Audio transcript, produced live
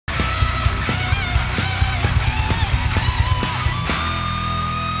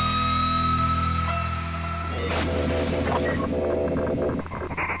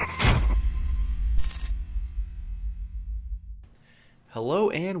Hello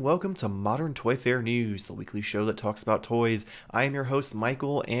and welcome to Modern Toyfare News, the weekly show that talks about toys. I am your host,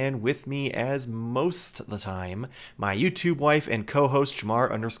 Michael, and with me, as most of the time, my YouTube wife and co-host,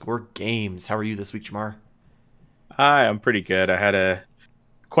 Jamar_Games. How are you this week, Jamar? Hi, I'm pretty good. I had a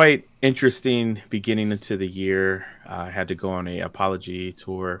quite interesting beginning into the year. I had to go on a apology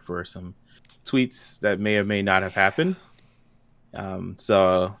tour for some tweets that may or may not have happened.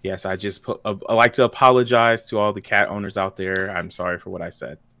 So yes, I like to apologize to all the cat owners out there. I'm sorry for what I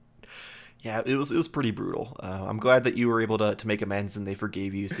said. Yeah, it was pretty brutal. I'm glad that you were able to make amends and they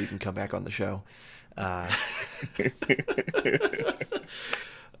forgave you so you can come back on the show. Uh,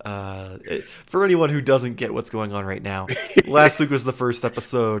 for anyone who doesn't get what's going on right now, last week was the first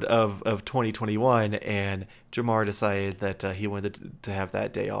episode of 2021, and Jamar decided that he wanted to have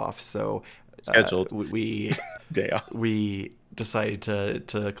that day off. So Scheduled we day off. we decided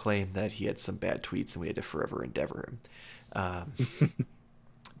to claim that he had some bad tweets, and we had to forever endeavor him.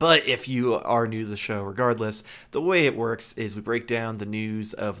 But if you are new to the show, regardless, the way it works is we break down the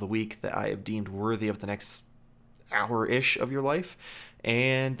news of the week that I have deemed worthy of the next hour-ish of your life,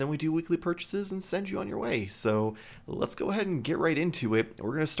 and then we do weekly purchases and send you on your way. So let's go ahead and get right into it.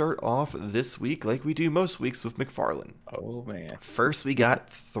 We're going to start off this week like we do most weeks with Mcfarlane. Oh man. First, we got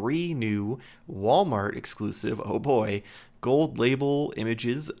 3 new Walmart exclusive, oh boy, gold label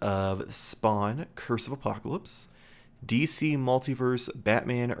images of Spawn, Curse of Apocalypse, DC Multiverse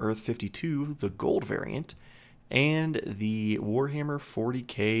Batman Earth 52, the gold variant, and the Warhammer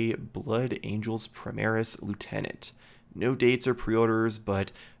 40k Blood Angels Primaris Lieutenant. No dates or pre-orders,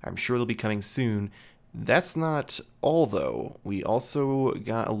 but I'm sure they'll be coming soon. That's not all, though. We also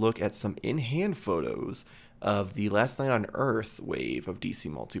got a look at some in-hand photos of the Last Night on Earth wave of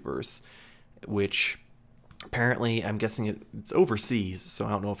DC Multiverse, which apparently, I'm guessing it's overseas, so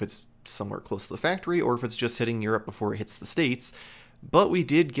I don't know if it's somewhere close to the factory or if it's just hitting Europe before it hits the States. But we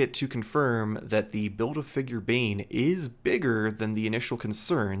did get to confirm that the Build-A-Figure Bane is bigger than the initial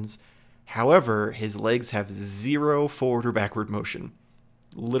concerns. However, his legs have 0 forward or backward motion.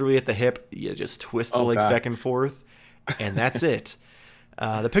 Literally at the hip, you just twist the legs back and forth, and that's it.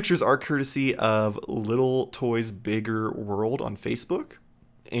 The pictures are courtesy of Little Toys Bigger World on Facebook,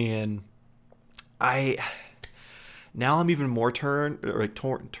 and now I'm even more torn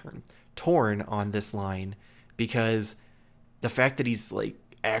on this line, because the fact that he's like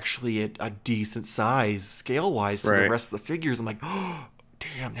actually a decent size scale wise to the rest of the figures, I'm like, oh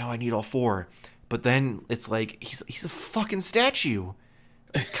damn, now I need all 4. But then it's like he's a fucking statue.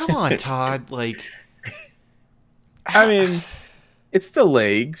 Come on, Todd. Like, I mean, it's the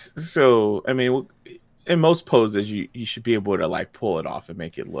legs, so I mean, in most poses, you should be able to like pull it off and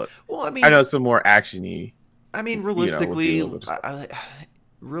make it look. Well, I mean, I know it's some more actiony. I mean, realistically,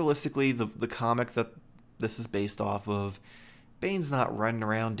 realistically, the comic that this is based off of, Bane's not running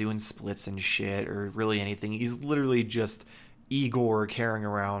around doing splits and shit or really anything. He's literally just Igor carrying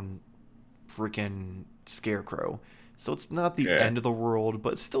around freaking Scarecrow. So it's not the end of the world,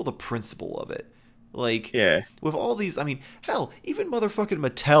 but still the principle of it. Like, with all these, I mean, hell, even motherfucking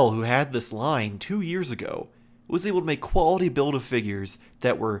Mattel, who had this line 2 years ago, was able to make quality Build-A-Figures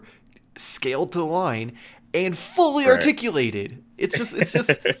that were scaled to the line and fully articulated. It's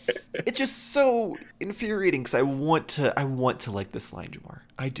just so infuriating, because I want to like this line, Jamar.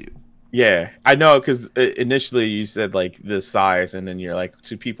 I do. Yeah, I know, because initially you said like the size, and then you're like,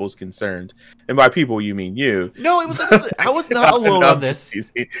 to people's concerned, and by people you mean you. No, I was not alone on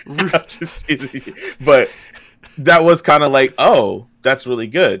this. But that was kind of like, oh, that's really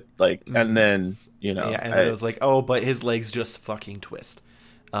good. Like, and then and then it was like, oh, but his legs just fucking twist.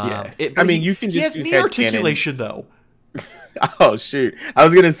 I mean, you can just. He has knee articulation though. Oh shoot! I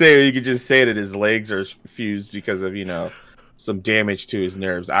was gonna say you could just say that his legs are fused because of some damage to his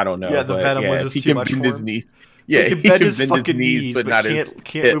nerves. I don't know. Yeah, the venom was just too much for him. Knees. Yeah, he can bend his fucking knees, but not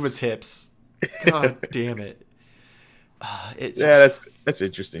can't move his hips. God damn it. That's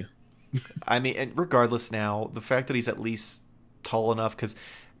interesting. I mean, and regardless, now the fact that he's at least tall enough, because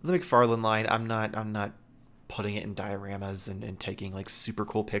the Mcfarlane line, I'm not putting it in dioramas and taking like super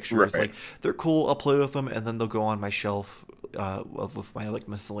cool pictures. Like, they're cool, I'll play with them, and then they'll go on my shelf of my like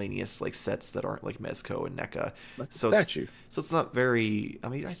miscellaneous like sets that aren't like Mezco and Neca. So it's not very. I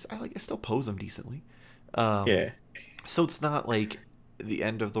mean, I still pose them decently. So it's not like the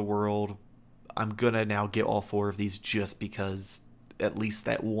end of the world. I'm gonna now get all 4 of these just because at least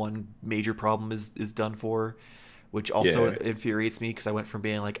that one major problem is done for. Which also infuriates me, because I went from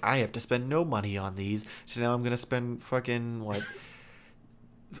being like, I have to spend no money on these, to now I'm going to spend fucking, what,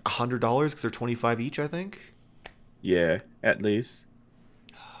 $100, because they're $25 each, I think? Yeah, at least.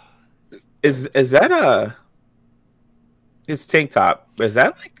 Is that his tank top, is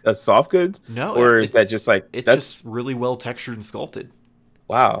that like a soft good? No, Or is that just like it's that's just really well textured and sculpted.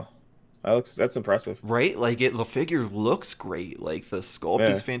 wow. That's impressive. Right? Like the figure looks great. Like the sculpt Yeah.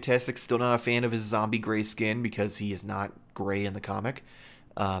 is fantastic. Still not a fan of his zombie gray skin because he is not gray in the comic.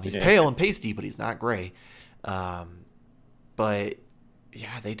 He's Yeah. pale and pasty, but he's not gray. But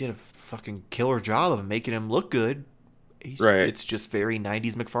yeah, they did a fucking killer job of making him look good. Right. It's just very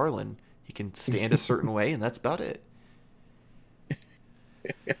 90s Mcfarlane. He can stand a certain way, and that's about it.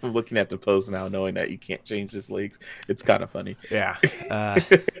 I'm looking at the pose now, knowing that you can't change his legs. It's kind of funny. Yeah.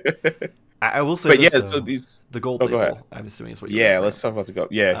 I will say this, though, so these the gold go label, ahead. I'm assuming is what Yeah, let's talk about the gold.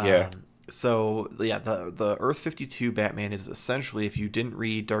 Yeah. So yeah, the Earth 52 Batman is essentially, if you didn't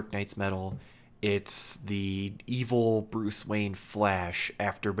read Dark Knight's Metal, it's the evil Bruce Wayne Flash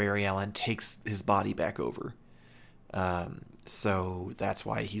after Barry Allen takes his body back over. So that's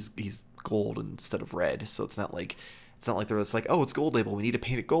why he's gold instead of red. So it's not like they're just like, oh, it's gold label, we need to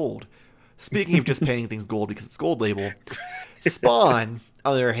paint it gold. Speaking of just painting things gold because it's gold label, Spawn,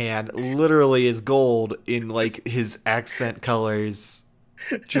 on the other hand, literally is gold in like his accent colors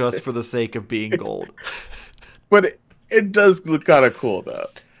just for the sake of being gold. But it does look kind of cool though.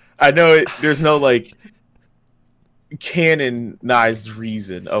 I know there's no like canonized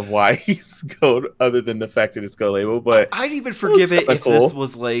reason of why he's gold other than the fact that it's gold label, but I'd even forgive it if cool. this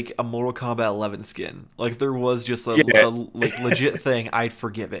was like a Mortal Kombat 11 skin. Like there was just a like legit thing, I'd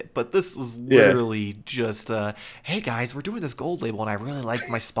forgive it. But this is literally just hey guys, we're doing this gold label and I really like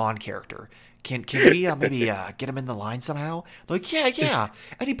my Spawn character. Can we maybe get him in the line somehow? They're like, yeah.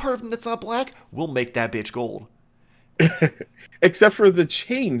 Any part of him that's not black, we'll make that bitch gold. Except for the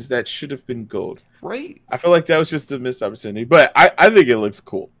chains that should have been gold. Right? I feel like that was just a missed opportunity. But I think it looks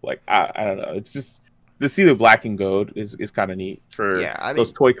cool. Like I don't know. It's just to see the black and gold is kind of neat for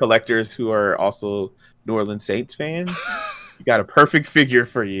those toy collectors who are also New Orleans Saints fans. You got a perfect figure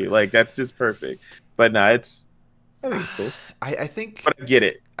for you. Like that's just perfect. But no, I think it's cool. I think but I get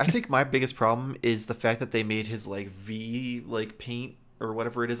it. I think my biggest problem is the fact that they made his like V like paint or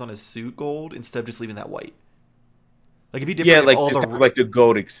whatever it is on his suit gold instead of just leaving that white. Like it'd be different. Yeah, if all like the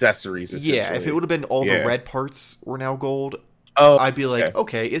gold accessories. Yeah, if it would have been all the red parts were now gold, I'd be like,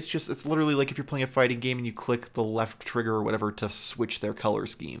 okay, it's literally like if you're playing a fighting game and you click the left trigger or whatever to switch their color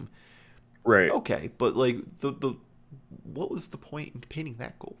scheme. Right. Okay, but like the what was the point in painting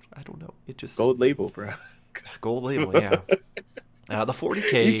that gold? I don't know. It just gold label, bro. Gold label, yeah. The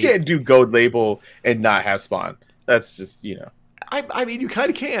 40K. You can't do gold label and not have Spawn. That's just I mean, you kind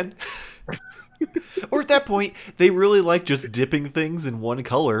of can. Or at that point, they really like just dipping things in one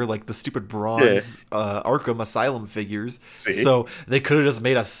color, like the stupid bronze Arkham Asylum figures. See? So they could have just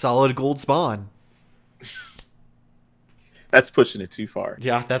made a solid gold Spawn. That's pushing it too far.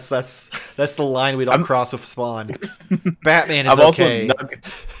 Yeah, that's the line we don't cross with Spawn. Batman is okay.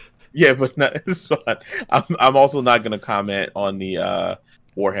 Yeah, but not Spawn. I'm also not going to comment on the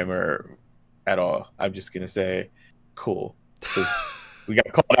Warhammer at all. I'm just going to say, cool. We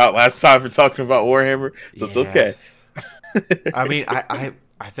got called out last time for talking about Warhammer, so it's okay. I mean, I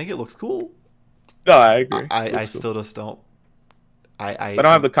think it looks cool. No, I agree. I still just don't. I don't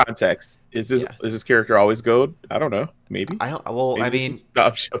have the context. Is this character always gold? I don't know. Maybe. I don't. Well, maybe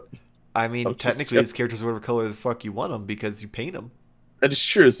I mean, technically, these characters are whatever color the fuck you want them because you paint them. That is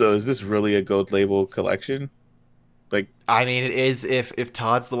true. So, is this really a gold label collection? Like, I mean, it is if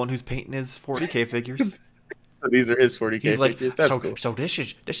Todd's the one who's painting his 40K figures. These are his 40K He's like, figures. That's cool. So this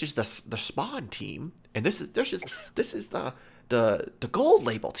is the Spawn team, and this is the gold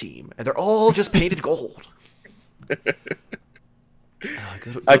label team, and they're all just painted gold. Good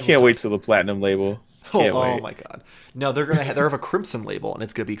I can't wait till the platinum label. Oh my god! No, they're gonna have a crimson label, and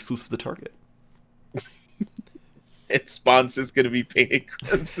it's gonna be exclusive to Target. And Spawn's just gonna be painted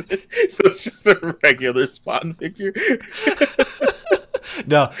crimson, so it's just a regular Spawn figure.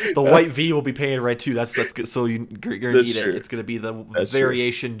 No, the white V will be painted red too. That's good. So you're gonna need it. It's gonna be the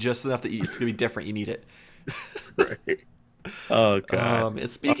variation just enough that it's gonna be different. You need it. Right. Oh god. And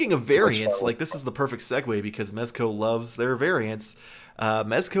speaking of variants, like this is the perfect segue because Mezco loves their variants.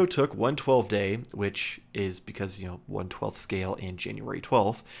 Mezco took 1/12 day, which is because 1/12 scale and January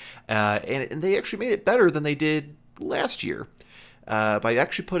 12th, and they actually made it better than they did last year by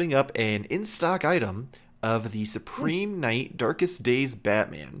actually putting up an in-stock item of the Supreme Knight Darkest Days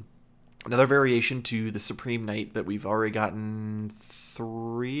Batman. Another variation to the Supreme Knight that we've already gotten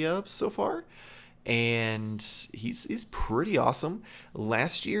 3 of so far. And he's pretty awesome.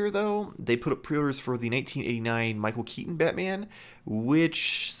 Last year, though, they put up pre-orders for the 1989 Michael Keaton Batman,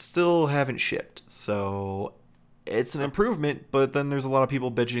 which still haven't shipped. So it's an improvement, but then there's a lot of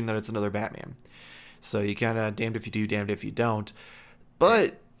people bitching that it's another Batman. So you kind of damned if you do, damned if you don't.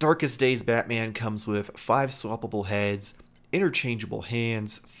 But Darkest Days Batman comes with 5 swappable heads, interchangeable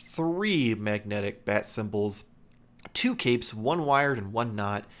hands, 3 magnetic bat symbols, 2 capes, 1 wired and 1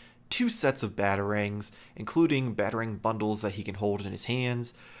 not, 2 sets of batarangs, including batarang bundles that he can hold in his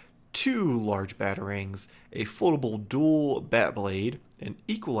hands, 2 large batarangs, a floatable dual bat blade, an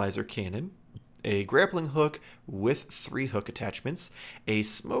equalizer cannon, a grappling hook with 3 hook attachments, a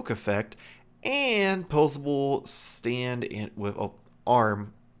smoke effect, and posable stand and with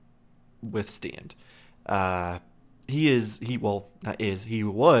arm with stand. He was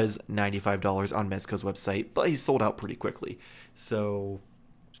 $95 on Mezco's website, but he sold out pretty quickly. So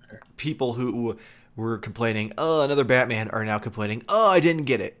people who were complaining, oh, another Batman, are now complaining, oh, I didn't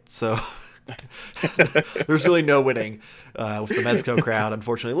get it. So there's really no winning with the Mezco crowd,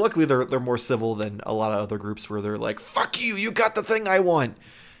 unfortunately. Luckily, they're more civil than a lot of other groups where they're like, fuck you, you got the thing I want.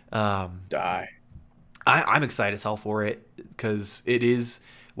 Die. I'm excited as hell for it because it is,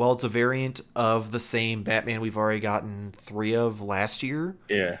 well, it's a variant of the same Batman we've already gotten 3 of last year.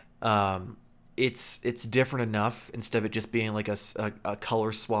 Yeah. It's different enough. Instead of it just being like a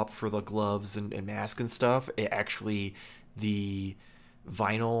color swap for the gloves and mask and stuff, it actually, the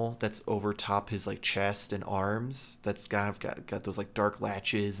vinyl that's over top his like chest and arms, that's kind of got those like dark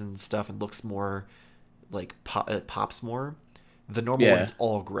latches and stuff and looks more like pops more. The normal one's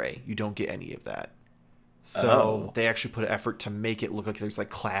all gray. You don't get any of that. So they actually put an effort to make it look like there's like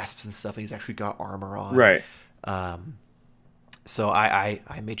clasps and stuff, and he's actually got armor on. Right. So I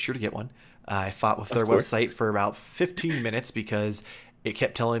made sure to get one. I fought with their website for about 15 minutes because it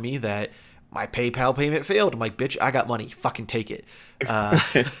kept telling me that my PayPal payment failed. I'm like, bitch, I got money. Fucking take it.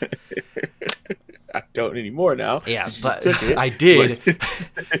 I don't anymore now. Yeah, but I did.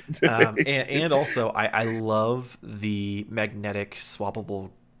 And also, I love the magnetic swappable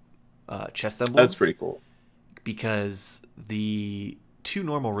chest emblems. That's pretty cool. Because the 2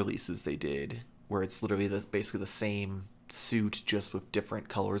 normal releases they did, where it's literally basically the same suit just with different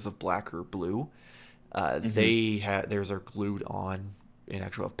colors of black or blue, theirs are glued on and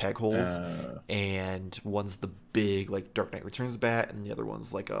actually have peg holes, and one's the big like Dark Knight Returns bat, and the other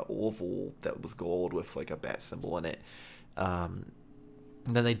one's like a oval that was gold with like a bat symbol in it. And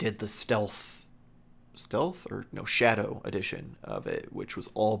then they did the shadow edition of it, which was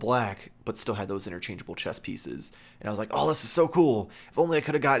all black but still had those interchangeable chest pieces, and I was like, oh, this is so cool. If only I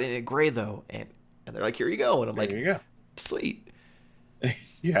could have gotten it gray though. And they're like, here you go. And I'm like, here you go. Sweet.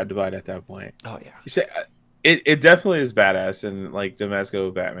 You had to buy it at that point. Oh yeah. You say it definitely is badass, and like the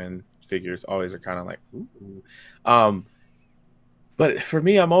Mezco Batman figures always are kind of like ooh. But for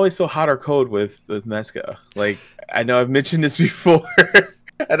me, I'm always so hot or cold with Mezco. Like, I know I've mentioned this before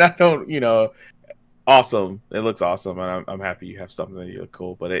and I don't, awesome. It looks awesome, and I'm happy you have something that you look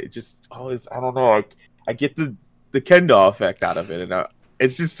cool. But it just always, I don't know. I get the Ken doll effect out of it, and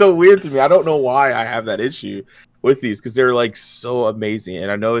it's just so weird to me. I don't know why I have that issue with these, because they're like so amazing.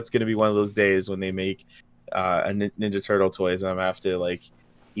 And I know it's gonna be one of those days when they make a Ninja Turtle toys, and I'm gonna have to like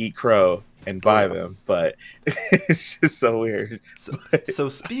eat crow and buy them. But it's just so weird. So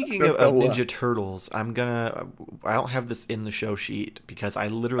speaking of Ninja Turtles, I don't have this in the show sheet because I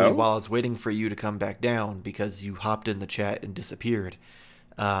literally, while I was waiting for you to come back down, because you hopped in the chat and disappeared.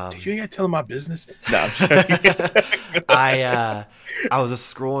 Dude, you ain't gotta tell them my business. No, I'm joking. I was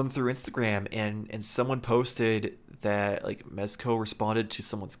just scrolling through Instagram, and someone posted that like Mezco responded to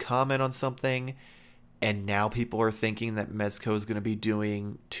someone's comment on something, and now people are thinking that Mezco is going to be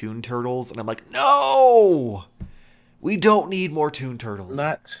doing Toon Turtles, and I'm like, no, we don't need more Toon Turtles.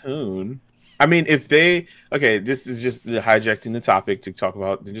 Not Toon. I mean, if they this is just hijacking the topic to talk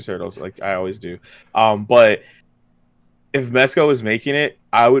about Ninja Turtles, like I always do. But if Mezco was making it,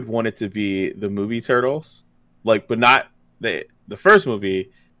 I would want it to be the movie Turtles, like, but not the first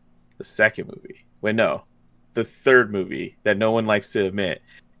movie, the second movie. Wait, no, the third movie that no one likes to admit.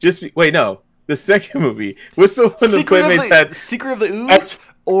 The second movie. What's the one the Playmates had? Secret of the Ooze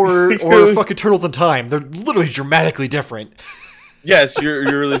or fucking Turtles in Time. They're literally dramatically different. Yes,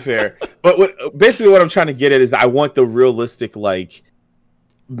 you're really fair. But basically what I'm trying to get at is I want the realistic like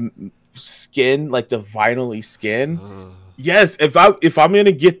skin, like the vinyl-y skin. Yes, if I'm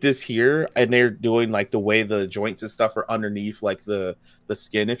gonna get this here and they're doing like the way the joints and stuff are underneath like the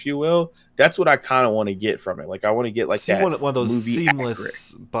skin, if you will, that's what I kind of want to get from it. Like I want to get like so that. You want one of those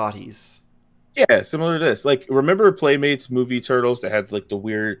seamless bodies. Yeah, similar to this. Like, remember Playmates movie Turtles that had like the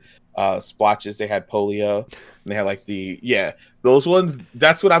weird splotches? They had polio, and they had like those ones.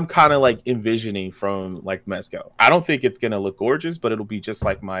 That's what I'm kind of like envisioning from like Mezco. I don't think it's gonna look gorgeous, but it'll be just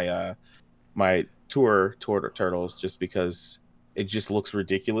like my my tour Turtles, just because it just looks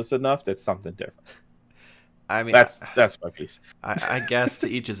ridiculous enough. That's something different. I mean, that's my piece. I guess to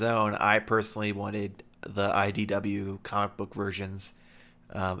each his own. I personally wanted the IDW comic book versions,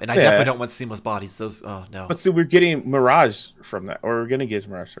 and I definitely don't want seamless bodies. Those, oh no. But see, we're getting Mirage from that, or we're gonna get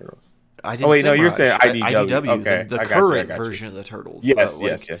Mirage Turtles. I didn't say you're Mirage. saying IDW. IDW, the current version of the Turtles. Yes, so,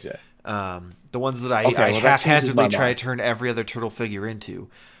 yes. The ones that I haphazardly try to turn every other turtle figure into.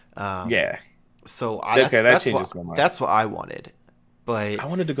 So that's what I wanted. But I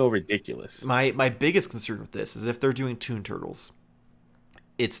wanted to go ridiculous. My biggest concern with this is if they're doing Toon Turtles,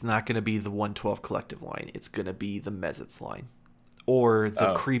 it's not going to be the 112 collective line. It's going to be the Mezco line, or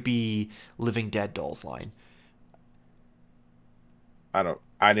the creepy Living Dead dolls line.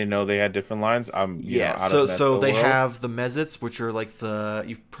 I didn't know they had different lines. So they have the Mezco, which are like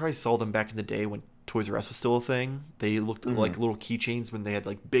you probably saw them back in the day when Toys R Us was still a thing. They looked like little keychains when they had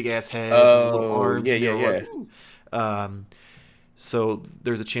like big ass heads and little arms. So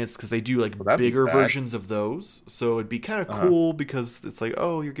there's a chance because they do like bigger versions of those. So it'd be kind of cool because it's like,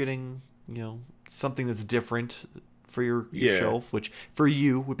 oh, you're getting, something that's different for your shelf, which for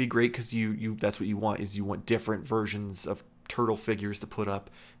you would be great because you that's what you want different versions of turtle figures to put up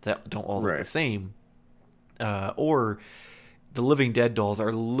that don't all look the same. Or the Living Dead dolls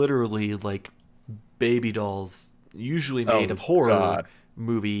are literally like baby dolls, usually made of horror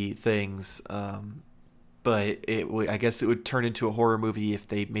movie things. But I guess it would turn into a horror movie if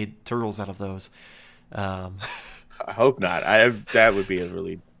they made turtles out of those. I hope not. That would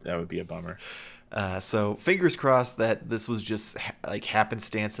be a bummer. So fingers crossed that this was just like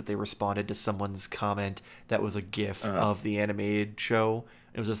happenstance that they responded to someone's comment that was a GIF of the animated show.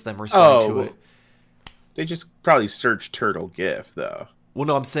 It was just them responding to it. They just probably searched turtle GIF though. Well,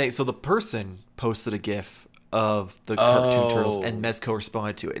 no, I'm saying so the person posted a GIF of the cartoon turtles and Mezco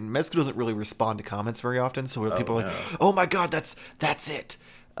responded to it, and Mezco doesn't really respond to comments very often, so people are like, oh my god, that's it.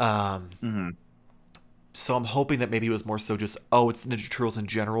 So I'm hoping that maybe it was more so just, it's Ninja Turtles in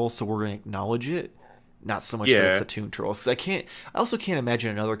general, so we're going to acknowledge it, not so much that it's the Toon Turtles. Because I also can't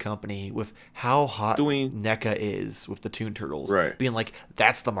imagine another company with how hot NECA is with the Toon Turtles being like,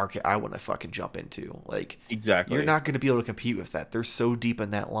 that's the market I want to fucking jump into. Like, exactly, you're not going to be able to compete with that. They're so deep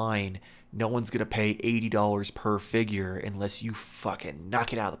in that line. No one's going to pay $80 per figure unless you fucking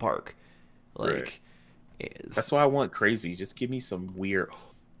knock it out of the park. Like, that's why I want crazy. Just give me some weird.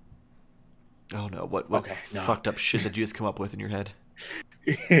 Oh no! What fucked up shit did you just come up with in your head?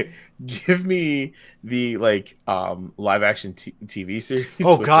 Give me the live action TV series.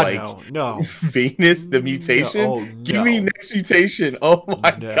 Oh god, no! Venus the mutation. No. Give me Next Mutation. Oh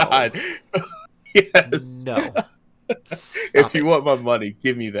my god. Yes. No. If you want my money,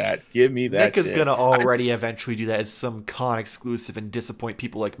 give me that. Give me that. NECA's gonna eventually do that as some con exclusive and disappoint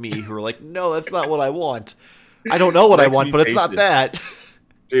people like me who are like, no, that's not what I want. I don't know what I want, but it's not that.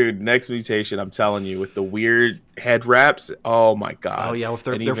 Dude, Next Mutation, I'm telling you, with the weird head wraps, oh my god. Oh yeah, with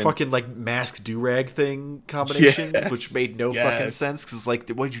their fucking like mask do-rag thing combinations, which made no fucking sense, because like,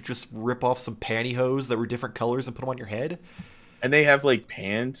 what, did you just rip off some pantyhose that were different colors and put them on your head? And they have like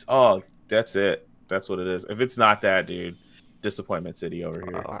pants. Oh, that's it. That's what it is. If it's not that, dude, disappointment city over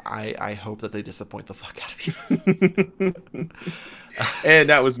here. I hope that they disappoint the fuck out of you. And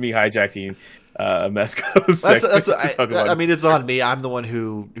that was me hijacking Mezco. I mean, it's on me. I'm the one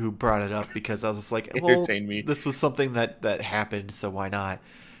who brought it up because I was just like, well, this was something that happened, so why not?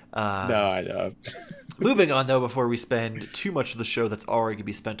 No, I know. Moving on, though, before we spend too much of the show that's already going to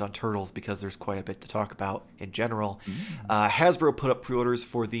be spent on Turtles, because there's quite a bit to talk about in general. Hasbro put up pre-orders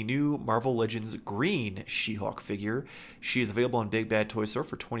for the new Marvel Legends Green She-Hulk figure. She is available on Big Bad Toy Store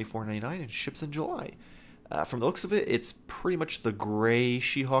for $24.99 and ships in July. From the looks of it, it's pretty much the gray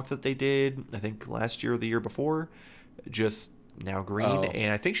She-Hulk that they did, I think, last year or the year before, just now green.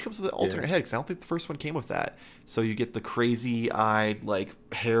 And I think she comes with an alternate head, because I don't think the first one came with that. So you get the crazy-eyed, like,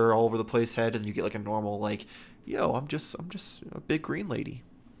 hair all over the place head, and you get, like, a normal, like, yo, I'm just a big green lady.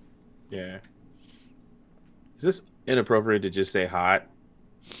 Yeah. Is this inappropriate to just say hot?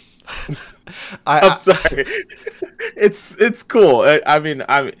 I'm sorry. It's cool.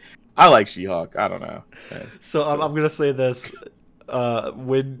 I like She-Hulk. I don't know. So I'm going to say this.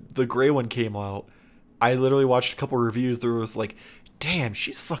 When the gray one came out, I literally watched a couple reviews. There was like, damn,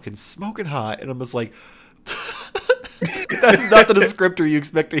 she's fucking smoking hot. And I'm just like, that's not the descriptor you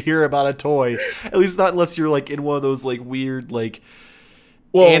expect to hear about a toy. At least not unless you're like in one of those like weird like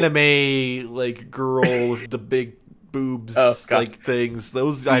anime like girl with the big boobs like things.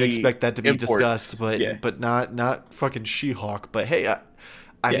 Those I'd expect that to be discussed, but not fucking She-Hulk. But hey,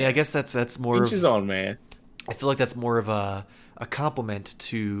 I mean, I guess that's more of his own, man. I feel like that's more of a compliment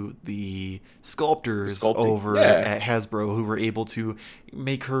to the sculptors over at Hasbro who were able to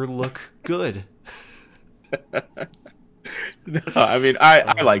make her look good. No, I mean,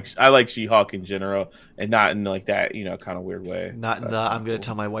 I like She-Hulk in general, and not in like that, kind of weird way. Not So in that's the kinda I'm gonna cool.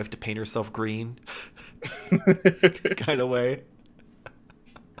 tell my wife to paint herself green kind of way.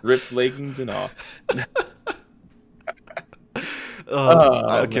 Ripped leggings and all.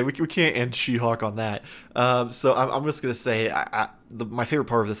 Okay, Man. we can't end She-Hulk on that. So I'm just gonna say my favorite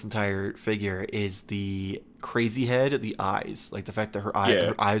part of this entire figure is the crazy head, the eyes, like the fact that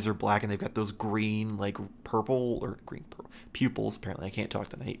Yeah, her eyes are black and they've got those green, like purple or green purple pupils. Apparently, I can't talk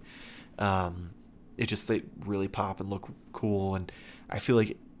tonight. It just they really pop and look cool, and I feel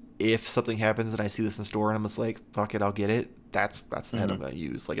like if something happens and I see this in store and I'm just like, fuck it, I'll get it. That's the head I'm hmm gonna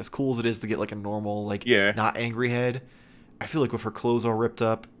use. Like as cool as it is to get like a normal, like yeah, not angry head, I feel like with her clothes all ripped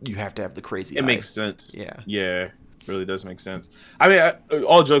up, you have to have the crazy it eye. makes sense. Yeah. Yeah, really does make sense. I mean,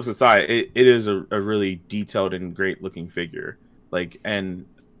 all jokes aside, it is a really detailed and great looking figure. Like, and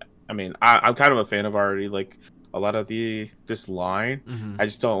I mean, I'm kind of a fan of already like a lot of this line. Hmm. I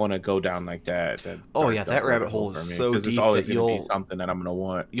just don't want to go down like that Oh yeah, dark that rabbit rabbit hole hole is for me so because it's deep always that going to be something that I'm going to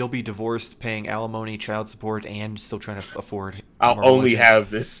want. you'll be divorced, paying alimony, child support, and still trying to afford I'll Marvel only Legends. have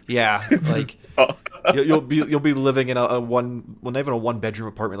this. Yeah, like Oh, you'll be living in a one, well, not even a 1 bedroom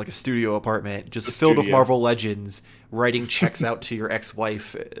apartment, like a studio apartment, just the filled with studio. Marvel Legends, writing checks out to your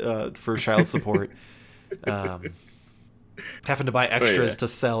ex-wife for child support. Um, Having to buy Oh extras yeah. to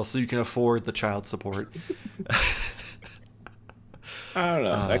sell so you can afford the child support. I don't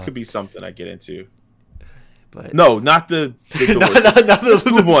know. That Uh, could be something I get into. but No, not the divorce. not Let's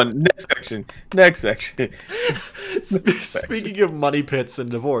move on. Next section. Next section. Next section. Speaking of money pits and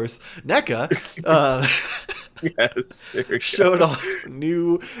divorce, NECA uh, Yes. There we showed go. off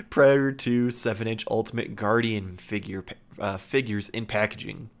new Predator 2 7-inch Ultimate Guardian figures in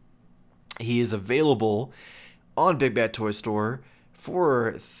packaging. He is available on Big Bad Toy Store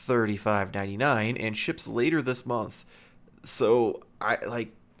for $35.99 and ships later this month. So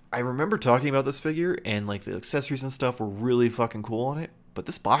I remember talking about this figure and like the accessories and stuff were really fucking cool on it. But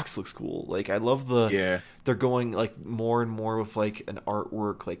this box looks cool. Like I love Yeah. they're going like more and more with like an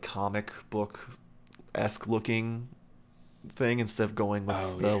artwork, like comic book esque looking thing instead of going with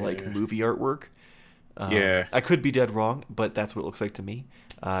Oh the like yeah. movie artwork. Yeah. I could be dead wrong, but that's what it looks like to me.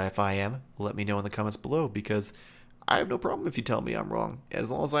 If I am, let me know in the comments below because I have no problem if you tell me I'm wrong,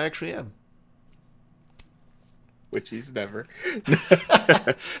 as long as I actually am. Which he's never.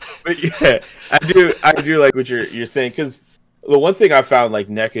 But yeah, I do like what you're saying because the one thing I found like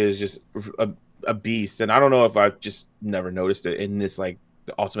NECA is just a beast, and I don't know if I've just never noticed it in this like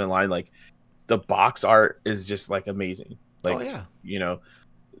the Ultimate line. Like the box art is just like amazing. Oh Like yeah. you know,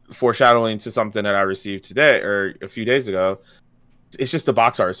 foreshadowing to something that I received today or a few days ago. It's just the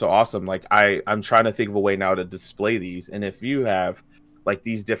box art is so awesome. Like I'm trying to think of a way now to display these, and if you have like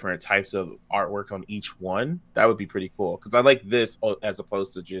these different types of artwork on each one, that would be pretty cool. Because I like this as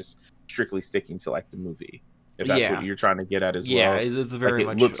opposed to just strictly sticking to like the movie. If that's what Yeah. you're trying to get at as Yeah, well, it's like very it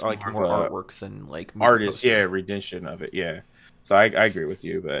much looks like more more of a artwork than like movie artist, yeah, poster. rendition of it, yeah. So I agree with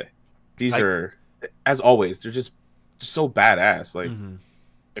you, but these I are, as always, they're just so badass. Like mhm.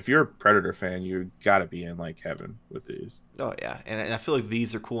 if you're a Predator fan, you gotta be in like heaven with these. Oh yeah, and I feel like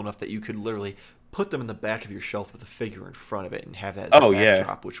these are cool enough that you could literally put them in the back of your shelf with a figure in front of it and have that as a Oh yeah.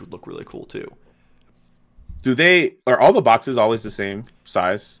 backdrop, which would look really cool too. Are all the boxes always the same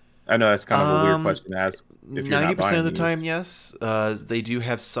size? I know that's kind of a weird Um, question to ask if you're not 90% of buying the these. time, yes. They do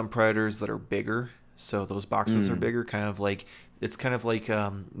have some Predators that are bigger, so those boxes are Mm, bigger. It's kind of like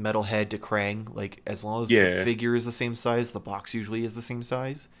Metalhead to Krang. Like as long as the yeah, figure is the same size, the box usually is the same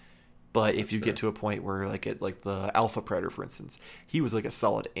size. But if that's you get fair. to a point where like the Alpha Predator, for instance, he was like a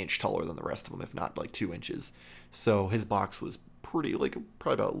solid inch taller than the rest of them, if not like 2 inches. So his box was pretty like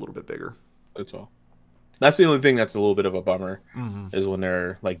probably about a little bit bigger. That's all. That's the only thing that's a little bit of a bummer Hmm. is when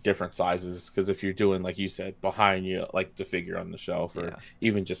they're like different sizes. Because if you're doing like you said behind you, like the figure on the shelf, or Yeah.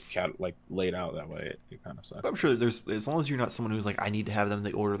 even just like laid out that way, it kind of But sucks. I'm sure there's, as long as you're not someone who's like, I need to have them in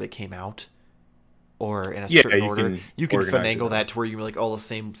the order they came out, or in a Yeah, certain you order, can you can organize it finagle out. that to where you're like all the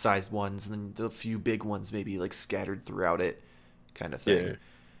same sized ones, and then a few big ones maybe like scattered throughout it, kind of Yeah, thing.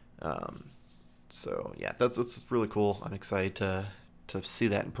 Um, so yeah, that's really cool. I'm excited to see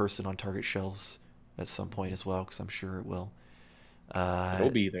that in person on Target shelves at some point as well, because I'm sure it will. it'll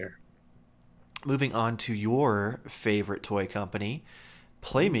Uh, be there. Moving on to your favorite toy company,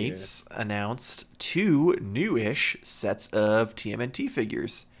 Oh yeah. Playmates announced 2 new-ish sets of TMNT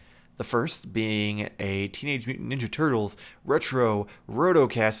figures. The first being a Teenage Mutant Ninja Turtles retro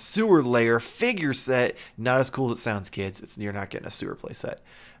Rotocast sewer layer figure set. Not as cool as it sounds, kids. You're not getting a sewer play set.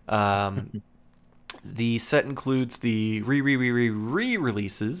 Um, the set includes the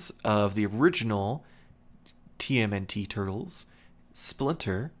re-releases of the original TMNT Turtles,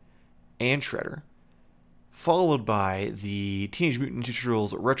 Splinter, and Shredder, followed by the Teenage Mutant Ninja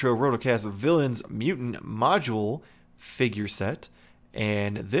Turtles Retro Rotocast Villains Mutant Module figure set,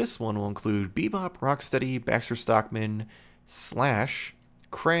 and this one will include Bebop, Rocksteady, Baxter Stockman, Slash,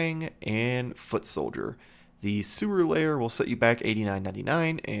 Krang, and Foot Soldier. The sewer layer will set you back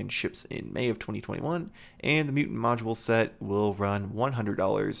 $89.99 and ships in May of 2021, and the Mutant Module set will run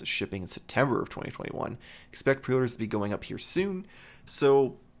 $100 shipping in September of 2021. Expect pre-orders to be going up here soon.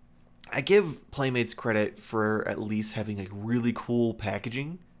 So I give Playmates credit for at least having like really cool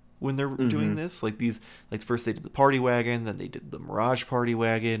packaging when they're doing this. Like these, like first they did the Party Wagon, then they did the Mirage Party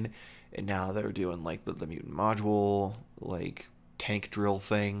Wagon, and now they're doing like the Mutant Module, like tank drill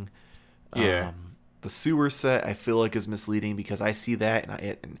thing. Yeah. The sewer set I feel like is misleading because I see that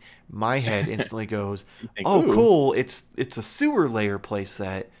and my head instantly goes, "Oh, cool! It's a sewer layer play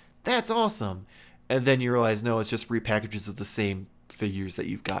set. That's awesome!" And then you realize, no, it's just repackages of the same figures that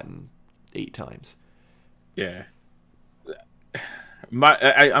you've gotten 8 times. Yeah,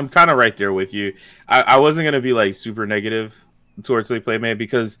 I'm kind of right there with you. I wasn't gonna be like super negative towards the Playmate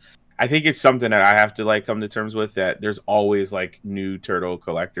because I think it's something that I have to like come to terms with, that there's always like new turtle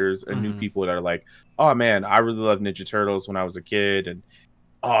collectors and new people that are like, oh man, I really love Ninja Turtles when I was a kid, and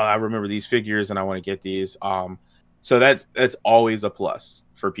oh, I remember these figures and I want to get these. So that's always a plus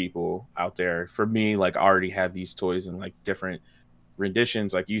for people out there. For me, like I already have these toys in like different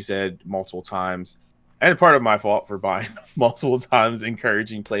renditions, like you said, multiple times. And part of my fault for buying multiple times,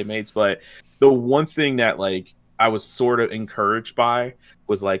 encouraging Playmates. But the one thing that like I was sort of encouraged by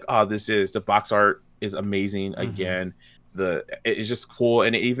was like, oh, the box art is amazing. Again, it's just cool,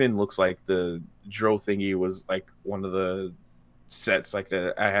 and it even looks like the drill thingy was like one of the sets like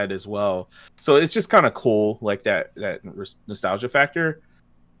that I had as well. So it's just kind of cool, like that nostalgia factor.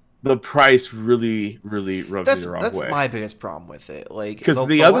 The price really rubs me the wrong way. That's my biggest problem with it. Like because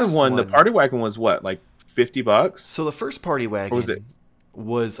the other one, the Party Wagon, was what, like $50? So the first Party Wagon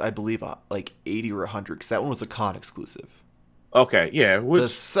was I believe like 80 or 100 because that one was a con exclusive. Okay, yeah. The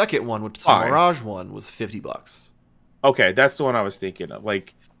second one, which is the Mirage one, was $50. Okay, that's the one I was thinking of.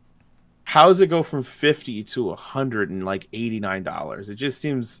 Like, how does it go from $50 to $189? It just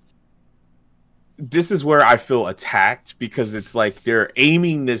seems. This is where I feel attacked because it's like they're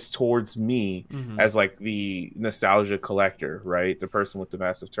aiming this towards me as like the nostalgia collector, right? The person with the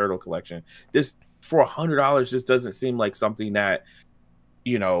massive turtle collection. This for $100 just doesn't seem like something that,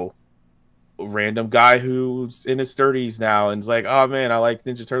 you know, a random guy who's in his 30s now and is like, oh man, I like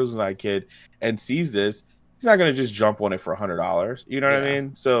Ninja Turtles as a kid, and sees this. He's not gonna just jump on it for $100. You know what I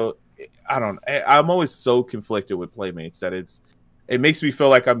mean? So I'm always so conflicted with Playmates that it makes me feel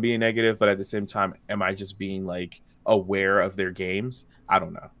like I'm being negative, but at the same time, am I just being like aware of their games? I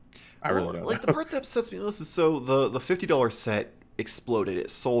don't know. I really don't know. The part that upsets me most is so the $50 set exploded. It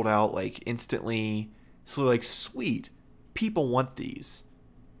sold out like instantly. So like, sweet, people want these.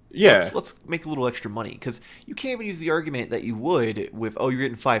 Yeah. Let's make a little extra money, because you can't even use the argument that you would with, oh, you're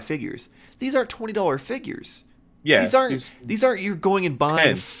getting 5 figures. These aren't $20 figures. Yeah. These aren't you're going and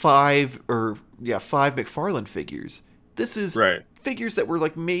buying 5 Mcfarlane figures. This is figures that were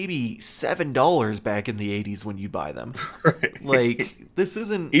like maybe $7 back in the 80s when you buy them. Right. Like, this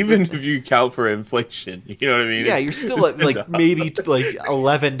isn't even if you count for inflation, you know what I mean? Yeah, you're still at like maybe like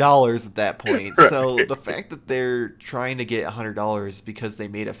 $11 at that point. Right. So the fact that they're trying to get $100 because they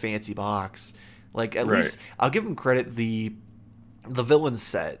made a fancy box, like at least I'll give them credit. The villain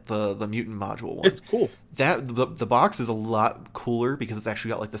set, the mutant module one, it's cool. That the box is a lot cooler because it's actually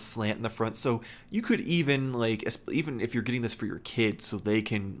got like the slant in the front, so you could even like, even if you're getting this for your kids so they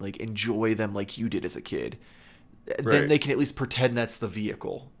can like enjoy them like you did as a kid, then they can at least pretend that's the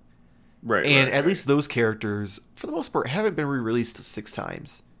vehicle. Right. And at least those characters, for the most part, haven't been re-released 6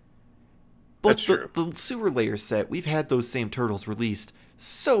 times. But the sewer layer set, we've had those same turtles released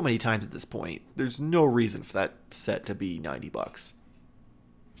so many times at this point. There's no reason for that set to be $90.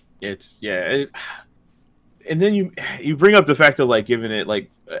 And then you bring up the fact of like giving it like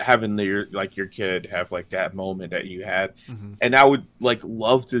having your kid have like that moment that you had, and I would like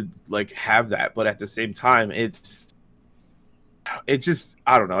love to like have that, but at the same time it just,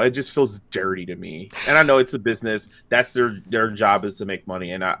 I don't know, it just feels dirty to me. And I know it's a business, that's their job is to make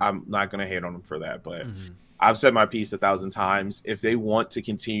money, and I'm not gonna hate on them for that, but I've said my piece 1,000 times. If they want to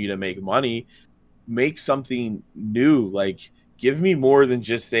continue to make money, make something new. Like, give me more than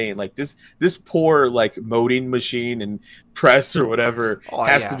just saying like this poor like molding machine and press or whatever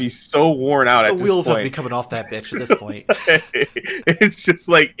has to be so worn out at this point. The wheels have to be coming off that bitch at this point. It's just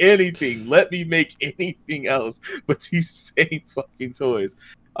like, anything. Let me make anything else but these same fucking toys.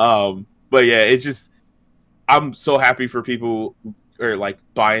 But yeah, it just, I'm so happy for people who are like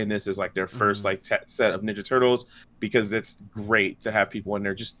buying this as like their first like set of Ninja Turtles, because it's great to have people in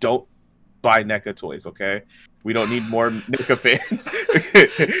there. Just don't buy NECA toys, okay? We don't need more NECA fans.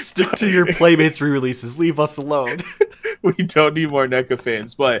 Stick to your Playmates re-releases. Leave us alone. We don't need more NECA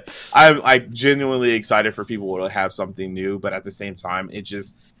fans, but I'm like genuinely excited for people to have something new. But at the same time, it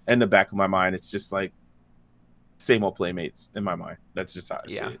just in the back of my mind, it's just like same old Playmates in my mind. That's just how I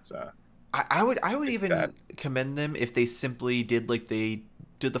see it. I would even commend them if they simply did like they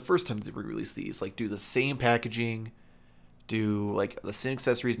did the first time they re-released these, like do the same packaging, do like the same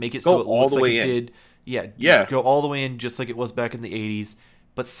accessories, make it so it looks like it did. Yeah, go all the way in just like it was back in the 80s,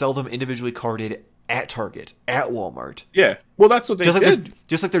 but sell them individually carded at Target, at Walmart. Yeah, well, that's what they did.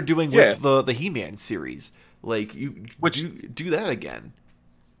 Just like they're doing with the He-Man series. Like you do that again.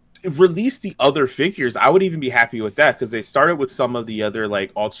 Release the other figures. I would even be happy with that, because they started with some of the other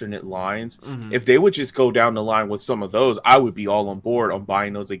like alternate lines. If they would just go down the line with some of those, I would be all on board on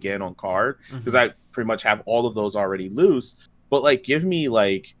buying those again on card, because I pretty much have all of those already loose. But like, give me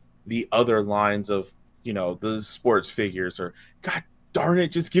like the other lines of, you know, the sports figures, or god darn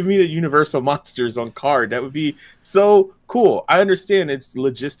it, just give me the Universal monsters on card. That would be so cool. I understand it's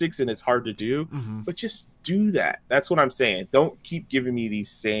logistics and it's hard to do, but just do that. That's what I'm saying. Don't keep giving me these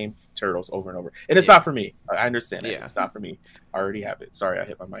same turtles over and over. And it's not for me. I understand it. It's not for me. I already have it. Sorry, I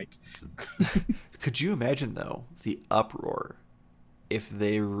hit my mic. Could you imagine, though, the uproar if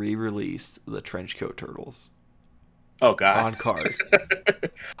they re-released the Trenchcoat Turtles? Oh, God. On card.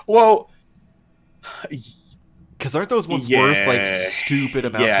 Well, because aren't those ones worth like stupid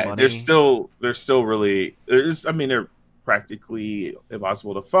amounts of money? They're still really. I mean, they're practically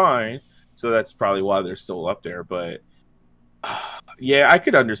impossible to find, so that's probably why they're still up there. But yeah, I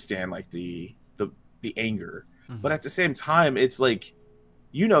could understand like the anger, but at the same time, it's like,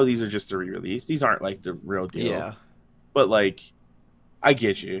 you know, these are just a re-release. These aren't like the real deal. Yeah. But like, I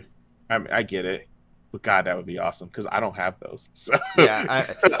get you. I get it. But God, that would be awesome, because I don't have those. So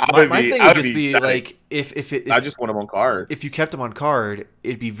yeah, my thing would just be like, if I just want them on card. If you kept them on card,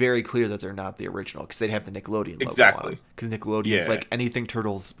 it'd be very clear that they're not the original, because they'd have the Nickelodeon logo on them. Because Nickelodeon is like anything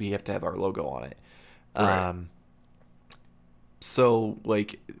Turtles, we have to have our logo on it. Right. So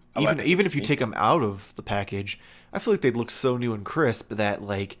like, even if you take them out of the package, I feel like they'd look so new and crisp that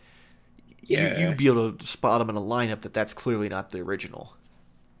like, you'd be able to spot them in a lineup that's clearly not the original.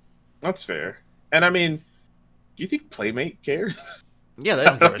 That's fair. And I mean, do you think Playmate cares? Yeah, they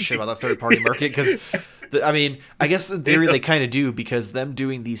don't give a shit about the third-party market, because, I mean, I guess in theory they kind of do, because them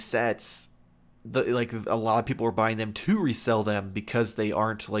doing these sets, like a lot of people are buying them to resell them, because they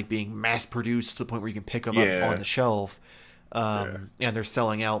aren't like being mass-produced to the point where you can pick them up on the shelf, and they're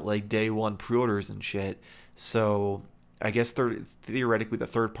selling out like day one pre-orders and shit. So I guess theoretically the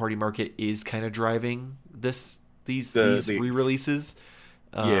third-party market is kind of driving these re-releases.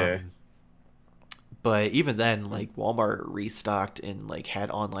 But even then, like Walmart restocked and like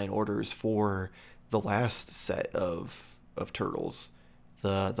had online orders for the last set of Turtles,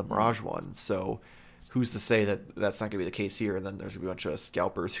 the Mirage one. So who's to say that that's not gonna be the case here? And then there's gonna be a bunch of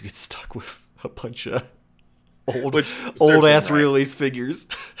scalpers who get stuck with a bunch of old ass re-release figures.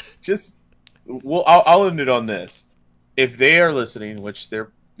 I'll end it on this. If they are listening, which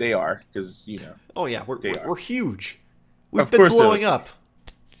they are, because you know. Oh yeah, we're huge. We've been blowing up.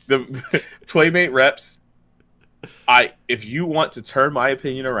 The Playmate reps, if you want to turn my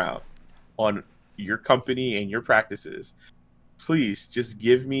opinion around on your company and your practices, please just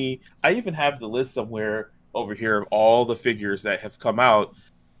give me. I even have the list somewhere over here of all the figures that have come out.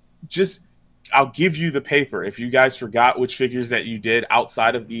 I'll give you the paper. If you guys forgot which figures that you did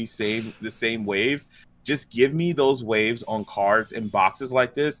outside of the same wave, just give me those waves on cards and boxes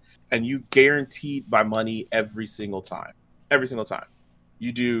like this, and you guaranteed my money every single time. Every single time.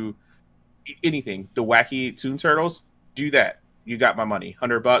 You do anything, the wacky Toon Turtles, do that. You got my money,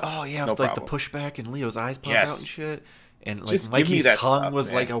 $100. Oh yeah, with like the pushback and Leo's eyes pop out and shit, and like just Mikey's tongue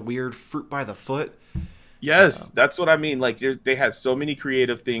was like a weird fruit by the foot. Yes, that's what I mean. Like they had so many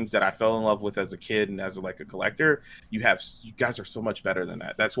creative things that I fell in love with as a kid and as a collector. You guys are so much better than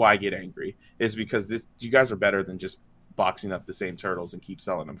that. That's why I get angry. Is because you guys are better than just boxing up the same turtles and keep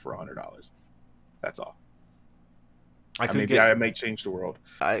selling them for $100. That's all. I may change the world.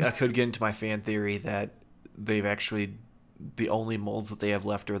 I could get into my fan theory that they've actually, the only molds that they have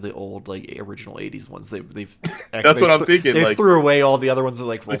left are the old like original 80s ones. They've That's what I'm thinking. They threw away all the other ones. They're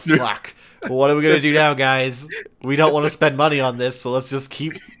like, well, fuck. Well, what are we gonna do now, guys? We don't want to spend money on this, so let's just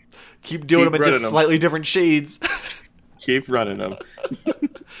keep doing them in just slightly different shades. Keep running them.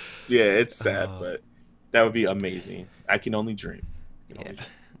 Yeah, it's sad, but that would be amazing. I can only dream.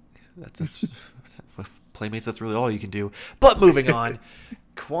 That's Playmates, that's really all you can do. But moving on,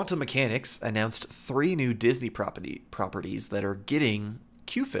 Quantum Mechanics announced 3 new Disney properties that are getting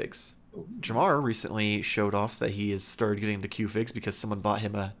Q-Figs. Jamar recently showed off that he has started getting into Q-Figs because someone bought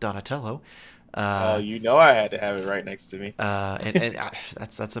him a Donatello. You know I had to have it right next to me. And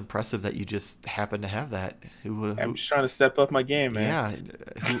that's impressive that you just happen to have that. I'm just trying to step up my game, man.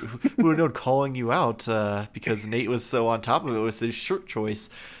 Yeah, who would have known calling you out because Nate was so on top of it with his shirt choice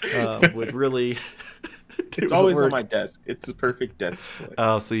would really. It's always on my desk. It's a perfect desk choice.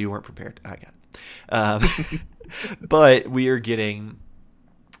 Oh, so you weren't prepared. I got it. But we are getting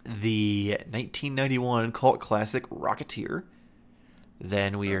the 1991 cult classic Rocketeer.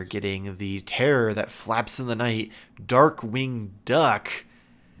 Then we are getting the terror that flaps in the night, Darkwing Duck.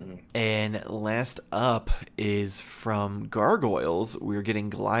 And last up is from Gargoyles. We're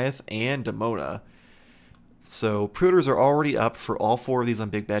getting Goliath and Demona. So pre-orders are already up for all 4 of these on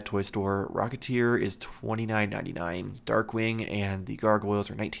Big Bad Toy Store. Rocketeer is $29.99. Darkwing and the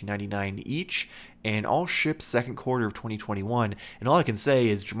Gargoyles are $19.99 each. And all ship second quarter of 2021. And all I can say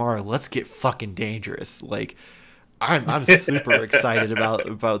is, Jamar, let's get fucking dangerous. Like, I'm super excited about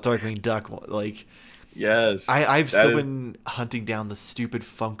Darkwing Duck. Like, yes, I've still been hunting down the stupid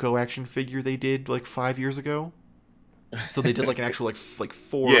Funko action figure they did like 5 years ago. So they did like an actual like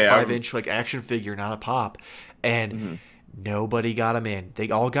 4 or 5 inch like action figure, not a pop, and nobody got them in. They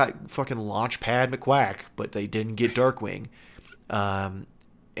all got fucking Launchpad McQuack, but they didn't get Darkwing. And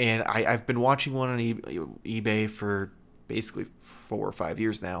I've been watching one on eBay for basically 4 or 5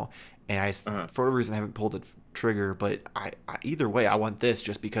 years now. And for whatever reason, I haven't pulled the trigger. But either way, I want this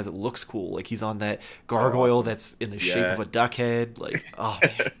just because it looks cool. Like, he's on that gargoyle that's in the shape of a duck head. Like, oh,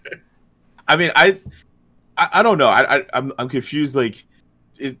 man. I mean, I don't know. I'm confused. Like,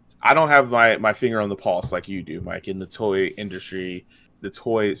 I don't have my finger on the pulse like you do, Mike, in the toy industry, the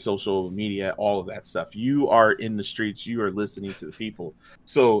toy social media, all of that stuff. You are in the streets. You are listening to the people.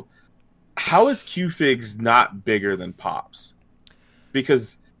 So how is Q-Figs not bigger than Pops?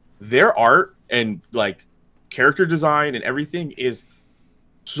 Because their art and like character design and everything is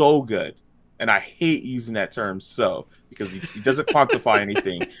so good. And I hate using that term "so" because it doesn't quantify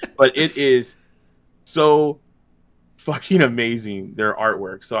anything, but it is so fucking amazing, their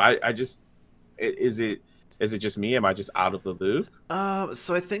artwork. So I just, is it just me? Am I just out of the loop?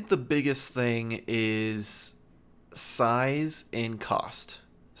 So I think the biggest thing is size and cost.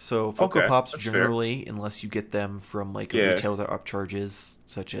 So Funko Pops generally, unless you get them from like a retailer that upcharges,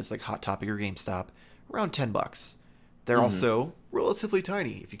 such as like Hot Topic or GameStop, around $10. They're also relatively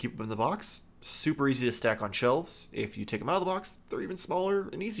tiny. If you keep them in the box, super easy to stack on shelves. If you take them out of the box, they're even smaller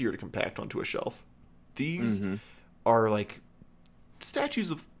and easier to compact onto a shelf. These are like statues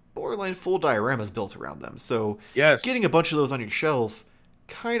of borderline full dioramas built around them. So getting a bunch of those on your shelf,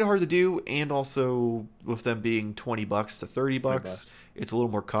 kind of hard to do. And also with them being $20 to $30, it's a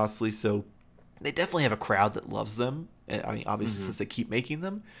little more costly. So they definitely have a crowd that loves them. I mean, obviously since they keep making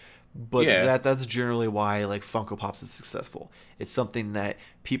them. But that's generally why like Funko Pops is successful. It's something that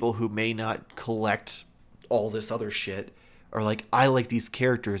people who may not collect all this other shit are like, I like these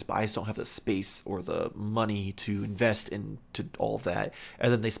characters, but I just don't have the space or the money to invest into all of that.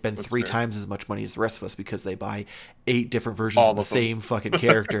 And then they spend 3 times as much money as the rest of us because they buy 8 different versions of the same fucking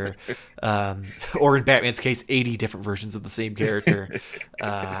character. Or in Batman's case, 80 different versions of the same character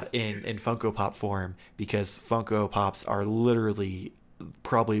in Funko Pop form, because Funko Pops are literally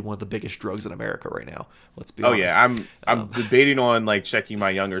probably one of the biggest drugs in America right now. Let's be honest. Yeah, I'm debating on like checking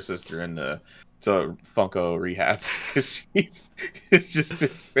my younger sister into Funko rehab because it's just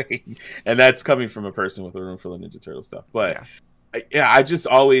insane, and that's coming from a person with a room full of Ninja Turtle stuff. But I just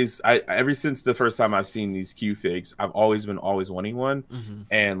always ever since the first time I've seen these Q-Figs, I've always wanting one.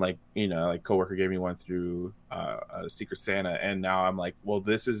 And like, you know, like coworker gave me one through Secret Santa, and now I'm like, well,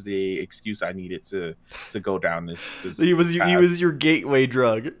 this is the excuse I needed to go down this he was your gateway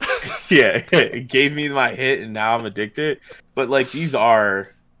drug. It gave me my hit, and now I'm addicted. But like these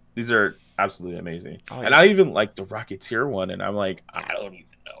are absolutely amazing. And I even like the Rocketeer one, and I'm like, I don't even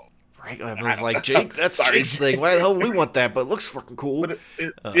know. Right? I was like, Jake, that's Jake's thing. Why the hell we want that? But it looks fucking cool. But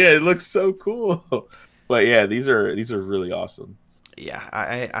it looks so cool. But yeah, these are really awesome. Yeah,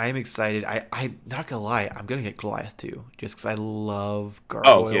 I'm excited. I'm not gonna lie, I'm gonna get Goliath too, just because I love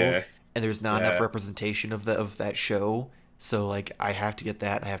Gargoyles, and there's not enough representation of that show. So like, I have to get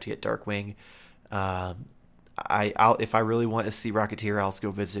that. I have to get Darkwing. I'll if I really want to see Rocketeer, I'll just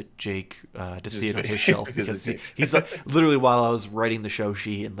go visit Jake to see it on his shelf, because he's literally, while I was writing the show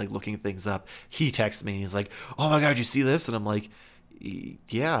sheet and like looking things up, he texts me and he's like, "Oh my god, you see this?" And I'm like,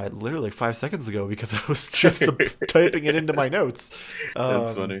 "Yeah, literally 5 seconds ago," because I was just typing it into my notes.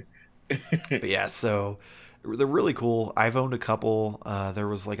 That's funny. But yeah, so they're really cool. I've owned a couple. There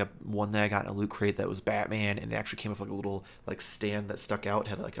was like one that I got in a loot crate that was Batman, and it actually came with like a little like stand that stuck out,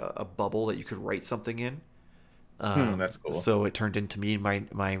 had like a bubble that you could write something in. That's cool. So it turned into me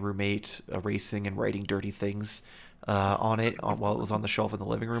and my roommate racing and writing dirty things on it while it was on the shelf in the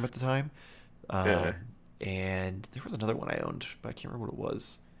living room at the time. Yeah. And there was another one I owned, but I can't remember what it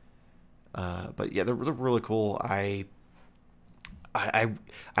was. But yeah, they're really cool. I've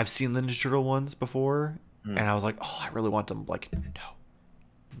seen the Ninja Turtle ones before, and I was like, oh, I really want them. Like,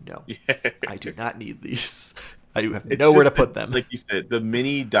 no, I do not need these. I do have nowhere to put them. Like you said, the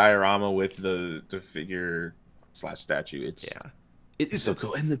mini diorama with the figure / statue. It's so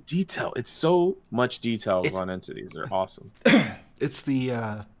cool, and the detail. It's so much detail gone into these. They're awesome. It's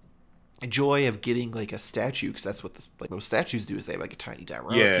the joy of getting like a statue, because that's what like most statues do, is they have like a tiny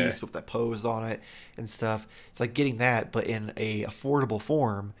diorama piece with that pose on it and stuff. It's like getting that, but in a affordable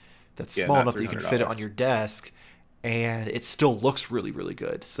form that's small enough that you can fit it on your desk, and it still looks really, really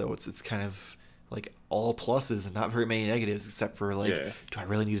good. So it's kind of like all pluses and not very many negatives, except for like, do I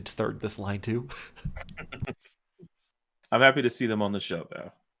really need to start this line too? I'm happy to see them on the show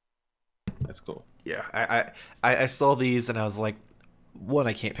though. That's cool. Yeah, I saw these and I was like, one,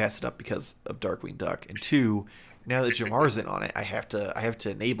 I can't pass it up because of Darkwing Duck, and two, now that Jamar's in on it, I have to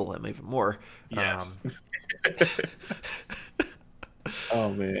enable him even more. Yes. Oh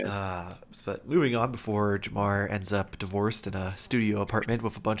man. But moving on, before Jamar ends up divorced in a studio apartment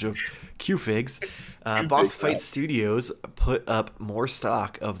with a bunch of Q-Figs, Boss Fight Studios put up more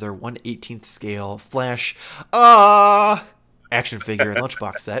stock of their 1/18th scale Flash action figure and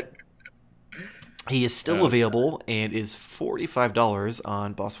lunchbox set. He is still available and is $45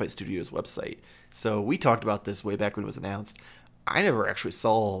 on Boss Fight Studios' website. So we talked about this way back when it was announced. I never actually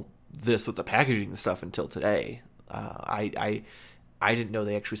saw this with the packaging and stuff until today. I didn't know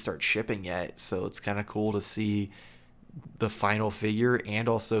they actually start shipping yet, so it's kind of cool to see the final figure and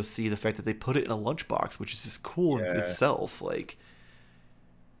also see the fact that they put it in a lunchbox, which is just cool in itself. Like,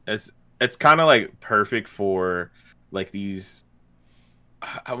 it's kind of like perfect for like these,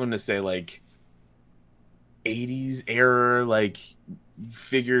 I want to say like 80s era like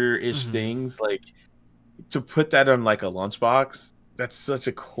figure-ish things, like to put that on like a lunchbox. That's such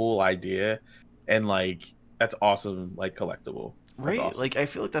a cool idea, and like that's awesome, like collectible. Right, awesome. Like I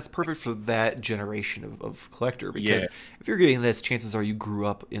feel like that's perfect for that generation of collector, because if you're getting this, chances are you grew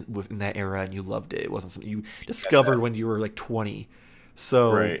up in that era and you loved it. It wasn't something you discovered when you were like 20.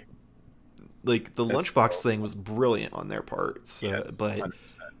 So like the lunchbox thing was brilliant on their part. So, but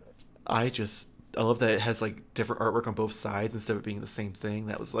 100%. I love that it has like different artwork on both sides instead of it being the same thing.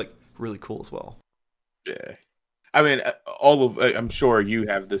 That was like really cool as well. Yeah, I mean, I'm sure you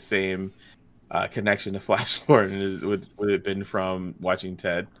have the same connection to Flash Gordon. Would it have been from watching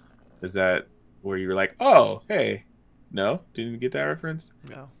Ted? Is that where you were like, oh, hey, no, didn't you get that reference?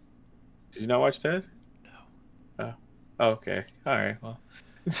 No. Did you not watch Ted? No. Oh, okay, all right, well.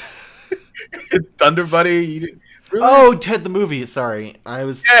 Thunder Buddy, you didn't. Really? Oh, Ted the movie. Sorry, I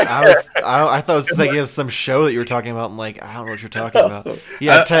thought it was just like some show that you were talking about. I'm like, I don't know what you're talking about.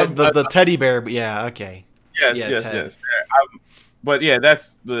 Yeah, Ted, the teddy bear. But yeah, okay. Yes. But yeah,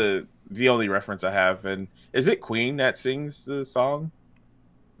 that's the only reference I have. And is it Queen that sings the song?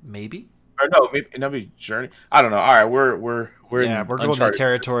 Maybe. Or no, maybe Journey. I don't know. All right, we're going to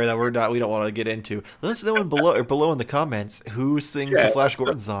territory that we don't want to get into. Let us know below in the comments who sings the Flash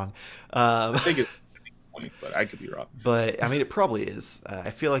Gordon song. I think it's Queen, but I could be wrong. But I mean, it probably is. I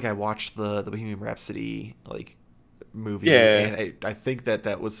feel like I watched the Bohemian Rhapsody like movie, and I think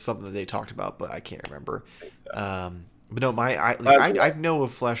that was something that they talked about, but I can't remember. But no, I know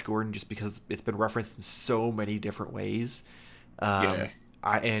of Flash Gordon just because it's been referenced in so many different ways.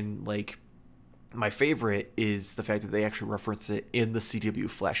 And like my favorite is the fact that they actually reference it in the CW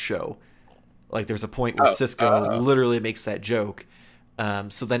Flash show. Like there's a point where Cisco literally makes that joke.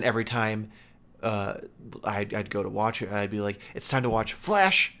 So then every time I'd go to watch it, I'd be like, it's time to watch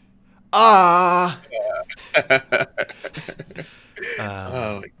Flash. Oh my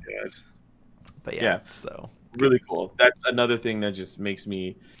god. But yeah, so really cool. That's another thing that just makes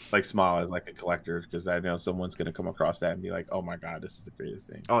me like smile as like a collector, because I know someone's gonna come across that and be like, oh my god, this is the greatest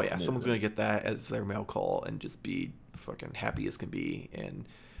thing. Oh yeah, someone's gonna get that as their mail call and just be fucking happy as can be, and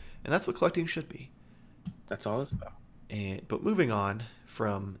that's what collecting should be. That's all it's about. But moving on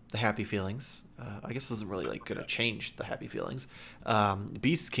from the happy feelings, I guess this isn't really like gonna change the happy feelings.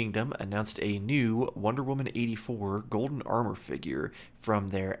 Beast Kingdom announced a new Wonder Woman 84 golden armor figure from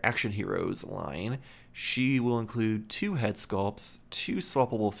their Action Heroes line. She will include 2 head sculpts, 2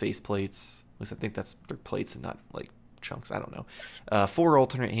 swappable faceplates. At least I think that's their plates and not like chunks. I don't know. 4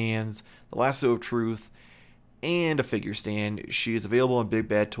 alternate hands, the lasso of truth, and a figure stand. She is available in Big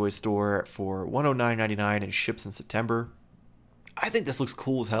Bad Toy Store for $109.99 and ships in September. I think this looks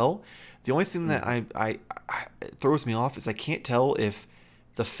cool as hell. The only thing that I it throws me off is I can't tell if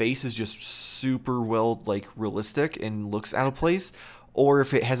the face is just super well like realistic and looks out of place, or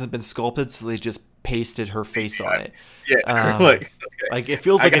if it hasn't been sculpted, so they just pasted her face on it. Yeah, like it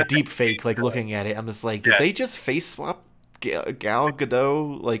feels like a deep fake. Like looking at it, I'm just like, did they just face swap Gal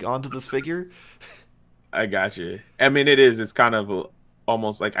Gadot like onto this figure? I got you. I mean, it is. It's kind of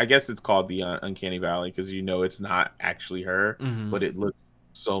almost like, I guess it's called the Uncanny Valley because it's not actually her, but it looks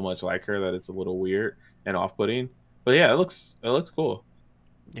so much like her that it's a little weird and off-putting. But yeah, it looks cool.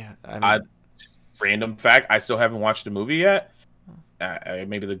 Yeah, I mean, random fact: I still haven't watched the movie yet.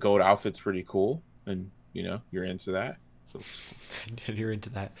 Maybe the gold outfit's pretty cool, and you're into that. So you're into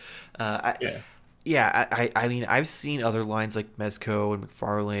that. Yeah. I mean, I've seen other lines like Mezco and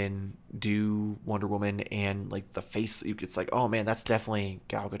Mcfarlane do Wonder Woman, and like the face, it's like, oh man, that's definitely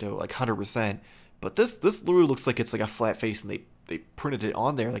Gal Gadot, like 100%. But this literally looks like it's like a flat face, and they printed it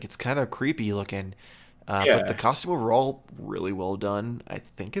on there. Like it's kind of creepy looking. But the costume overall really well done. I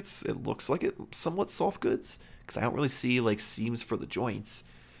think it looks like it somewhat soft goods because I don't really see like seams for the joints.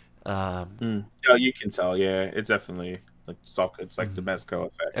 Yeah, you can tell. Yeah, it's definitely like soft goods, like the Mezco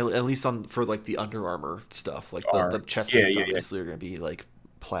effect. At least for like the Under Armour stuff, like the chest plates obviously are gonna be like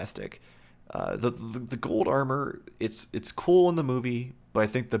plastic. The gold armor, it's cool in the movie, but I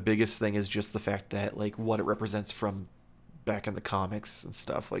think the biggest thing is just the fact that like what it represents from back in the comics and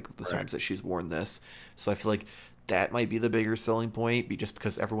stuff, like the times that she's worn this. So I feel like that might be the bigger selling point, just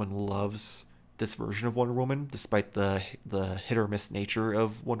because everyone loves this version of Wonder Woman, despite the hit or miss nature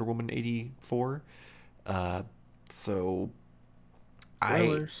of Wonder Woman 84. So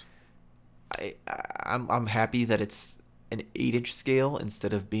I'm happy that it's an 8-inch scale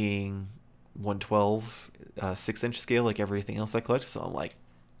instead of being 112 6-inch scale like everything else I collect. So I'm like,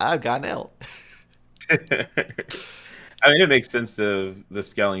 I've gotten out. I mean, it makes sense to the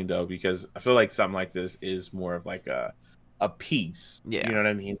scaling though, because I feel like something like this is more of like a piece. Yeah, you know what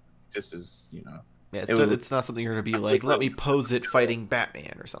I mean. Just as Yeah, it's not something you're gonna be like, let me pose it fighting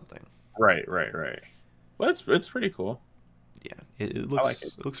Batman or something. Right. Well, it's pretty cool. Yeah, it looks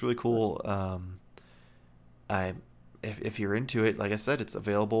it looks really cool. If you're into it, like I said, it's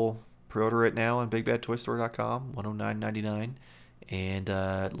available. Pre-order it now on BigBadToyStore.com, $109.99. And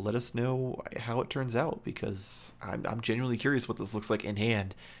let us know how it turns out, because I'm genuinely curious what this looks like in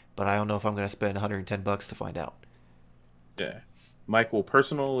hand, but I don't know if I'm going to spend $110 to find out. Yeah. Mike will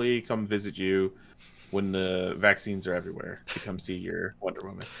personally come visit you when the vaccines are everywhere to come see your Wonder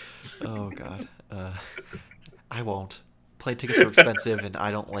Woman. Oh, God. I won't. Plane tickets are expensive, and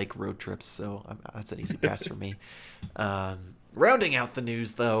I don't like road trips, so that's an easy pass for me. Rounding out the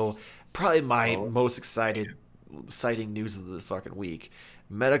news, though, probably my most exciting news of the fucking week.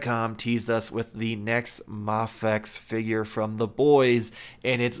 Medicom teased us with the next Mafex figure from the boys,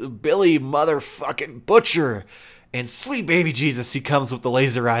 and it's Billy motherfucking Butcher. And sweet baby Jesus, he comes with the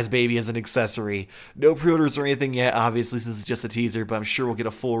laser eyes baby as an accessory. No pre-orders or anything yet, obviously, since it's just a teaser, but I'm sure we'll get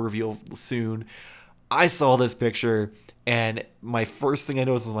a full reveal soon. I saw this picture, and my first thing I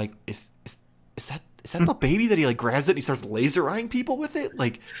noticed was like, is that the baby that he like grabs it and he starts laser eyeing people with it?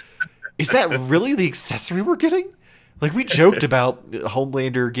 Like, is that really the accessory we're getting? Like, we joked about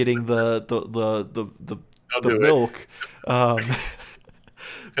Homelander getting the milk,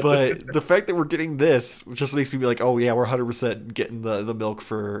 but the fact that we're getting this just makes me be like, oh yeah, we're 100% getting the milk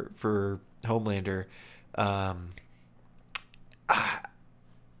for Homelander.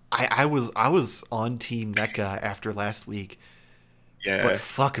 I was on Team Neca after last week, but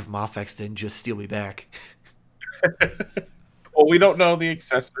fuck if Mafex didn't just steal me back. Well, we don't know the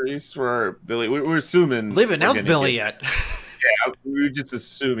accessories for Billy. We're assuming they haven't announced Billy yet. Yeah, we were just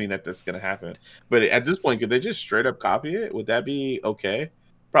assuming that that's going to happen. But at this point, could they just straight up copy it? Would that be okay?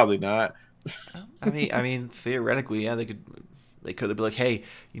 Probably not. I mean, theoretically, yeah, they could be like, hey,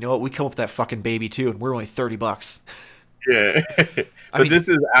 you know what? We come up with that fucking baby too, and we're only $30. Yeah, but this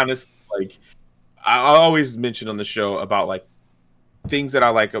is honestly, like, I always mention on the show about like things that I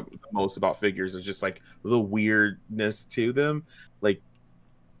like the most about figures is just like the weirdness to them. Like,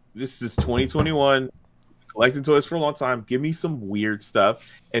 this is 2021. Collecting toys for a long time. Give me some weird stuff,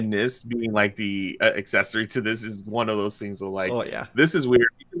 and this being like the accessory to this is one of those things of like, oh yeah, this is weird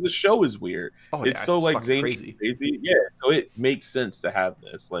because the show is weird. Oh, it's so like zany, crazy. Yeah, so it makes sense to have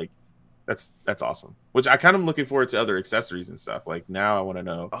this. Like, that's awesome. Which I kind of looking forward to other accessories and stuff. Like, now I want to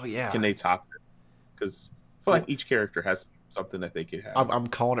know, oh yeah, can they top this? Because I feel like each character has something that they could have. I'm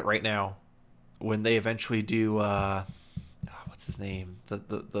calling it right now. when they eventually do what's his name,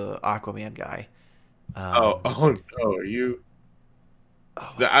 the Aquaman guy. Oh no, you.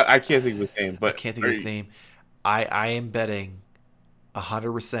 Oh, I can't think of his name, I but can't think of his name. I am betting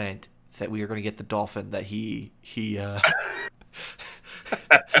 100% that we are going to get the dolphin that he he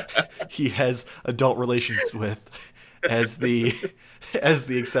has adult relations with as the as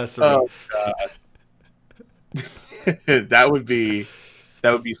the accessory. Oh god, that would be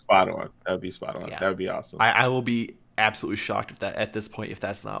spot on. That would be spot on. Yeah. That would be awesome. I will be absolutely shocked if that at this point if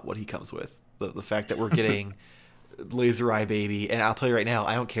that's not what he comes with. The fact that we're getting Laser Eye Baby, and I'll tell you right now,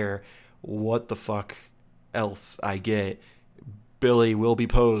 I don't care what the fuck else I get. Billy will be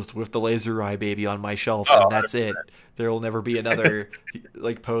posed with the Laser Eye Baby on my shelf, and that's 100%. It. There will never be another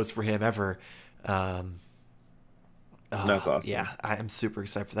like pose for him ever. That's awesome. Yeah, I'm super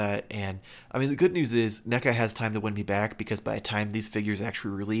excited for that. And I mean, the good news is NECA has time to win me back, because by the time these figures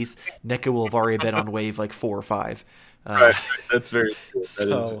actually release, NECA will have already been on wave like 4 or 5. Right. That's very true.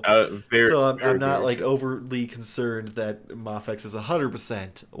 So I'm not like overly concerned that Mafex is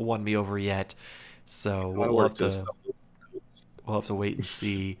 100% won me over yet. So we'll have to wait and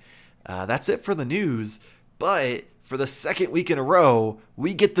see. That's it for the news. But for the second week in a row,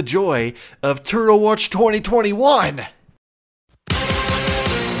 we get the joy of Turtle Watch 2021.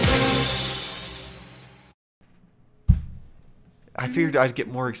 I figured I'd get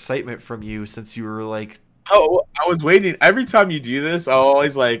more excitement from you since you were like... Oh, I was waiting. Every time you do this, I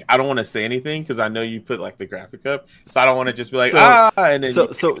always like, I don't want to say anything because I know you put like the graphic up, so I don't want to just be like, and then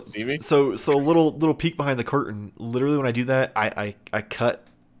you see me. So little peek behind the curtain. Literally, when I do that, I cut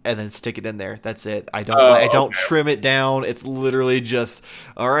and then stick it in there. That's it. I don't trim it down. It's literally just,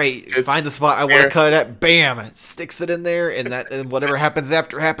 all right, find the spot I want to cut it at. Bam, sticks it in there, and whatever happens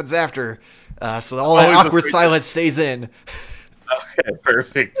after happens after. So all that awkward silence stays in. Okay,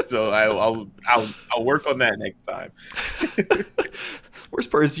 perfect. So I'll work on that next time. Worst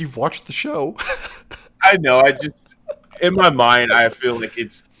part is you've watched the show. I know. I just, in my mind, I feel like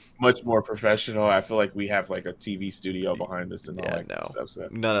it's much more professional. I feel like we have like a TV studio behind us and all that stuff. So.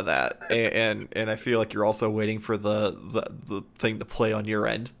 None of that. And I feel like you're also waiting for the thing to play on your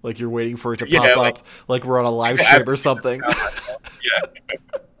end. Like you're waiting for it to pop up, like we're on a live stream or something. Yeah,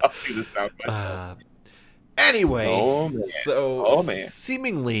 I'll do the sound myself. Anyway,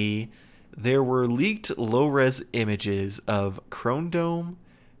 seemingly there were leaked low-res images of Chrome Dome,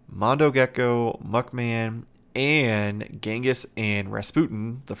 Mondo Gecko, Muckman, and Genghis and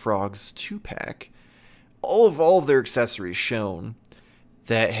Rasputin, the Frogs 2-pack. All of their accessories shown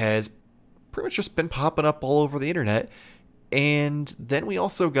that has pretty much just been popping up all over the internet. And then we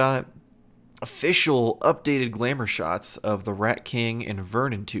also got official updated glamour shots of the Rat King and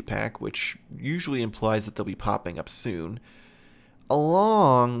Vernon 2-pack, which usually implies that they'll be popping up soon,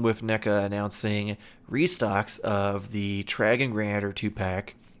 along with NECA announcing restocks of the Tragon Granator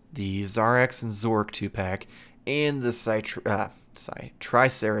 2-pack, the Zarax and Zork 2-pack, and the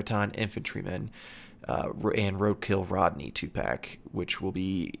Triceraton Infantryman and Roadkill Rodney 2-pack, which will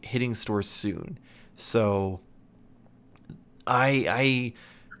be hitting stores soon. So I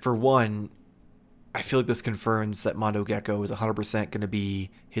for one, I feel like this confirms that Mondo Gecko is 100% going to be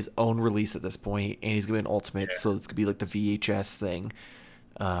his own release at this point, and he's going to be an Ultimate, so it's going to be like the VHS thing.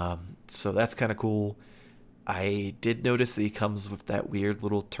 So that's kind of cool. I did notice that he comes with that weird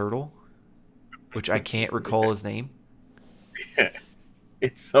little turtle, which I can't recall his name. Yeah,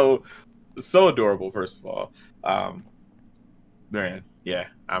 it's so adorable. First of all, man, yeah,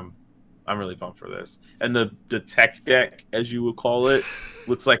 I'm really pumped for this. And the tech deck, as you would call it,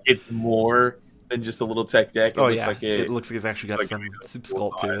 looks like it's more than just a little tech deck. It looks like it's actually got some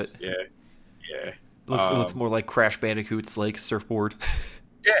sculpt to it. Yeah. It looks more like Crash Bandicoot's like surfboard.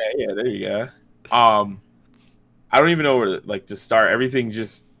 Yeah, there you go. I don't even know where to start. Everything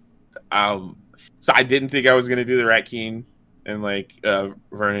just so I didn't think I was gonna do the Rat King and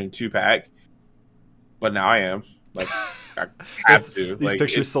Vernon 2-pack, but now I am. Like I have to. These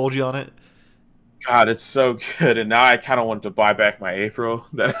pictures sold you on it. God, it's so good, and now I kind of want to buy back my April.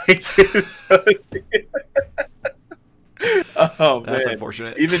 That I get. Oh man, that's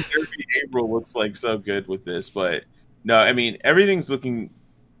unfortunate. Even Derby April looks like so good with this, but no, I mean everything's looking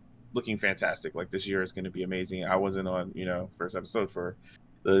fantastic. Like this year is going to be amazing. I wasn't on first episode for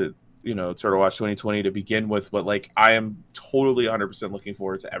the Turtle Watch 2020 to begin with, but I am totally 100% looking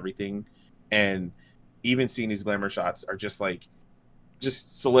forward to everything, and even seeing these glamour shots are just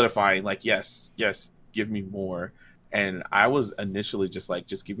solidifying. Yes, give me more. And I was initially just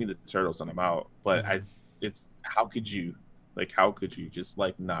give me the turtles and I'm out. But it's how could you just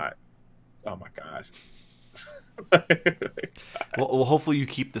not? Oh my gosh. Well, hopefully you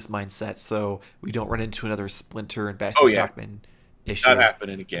keep this mindset so we don't run into another Splinter and Oh Baxter yeah, Stockman issue. not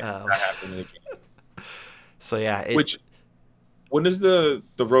happening again. Um, Not happening again. so yeah, it's Which when is the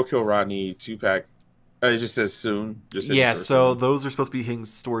Rokyo Rodney 2-pack? It just says soon. Just hitting yeah. stores So soon. those are supposed to be hitting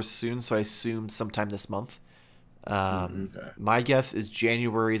stores soon. So I assume sometime this month. Okay. My guess is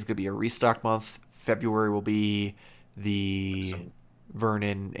January is going to be a restock month. February will be the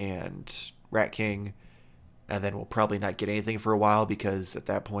Vernon and Rat King, and then we'll probably not get anything for a while because at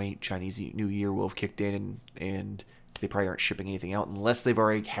that point Chinese New Year will have kicked in and they probably aren't shipping anything out unless they've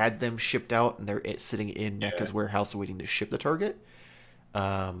already had them shipped out and they're sitting in NECA's warehouse waiting to ship the target.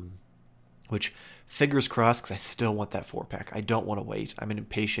 Which fingers crossed because I still want that 4-pack. I don't want to wait. I'm an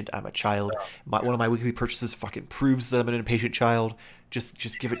impatient. I'm a child. One of my weekly purchases fucking proves that I'm an impatient child.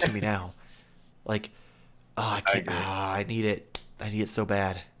 Just give it to me now. Like, oh, I can't. I need it. I need it so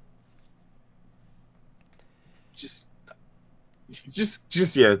bad. Just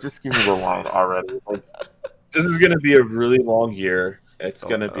yeah, just give me the line already. Like, this is gonna be a really long year. It's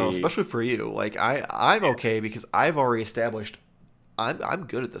gonna be especially for you. Like I'm okay because I've already established I'm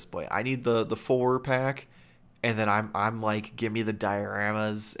good at this point. I need the 4-pack, and then I'm like, give me the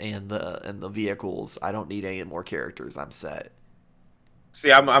dioramas and the vehicles. I don't need any more characters. I'm set.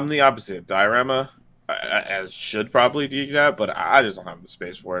 See, I'm the opposite. Diorama, I should probably do that, but I just don't have the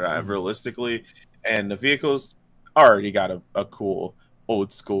space for it. Realistically, and the vehicles already got a cool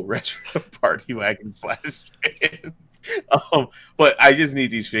old school retro party wagon slash van. But I just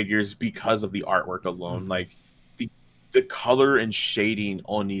need these figures because of the artwork alone. Like the color and shading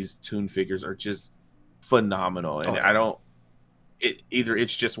on these Toon figures are just phenomenal, and I don't. Either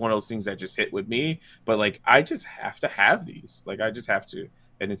it's just one of those things that just hit with me, but like I just have to have these. Like I just have to,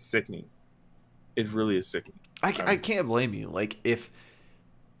 and it's sickening. It really is sickening. I can't blame you. Like if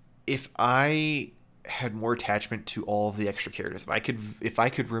I had more attachment to all of the extra characters, if I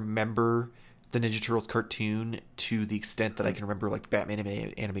could remember the Ninja Turtles cartoon to the extent that I can remember like the Batman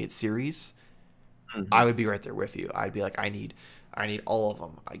animated series, I would be right there with you. I'd be like, I need all of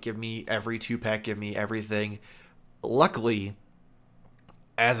them. Give me every 2-pack. Give me everything. Luckily,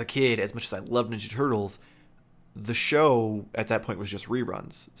 as a kid, as much as I loved Ninja Turtles, the show at that point was just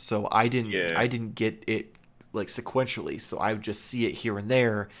reruns. So I didn't get it like sequentially. So I would just see it here and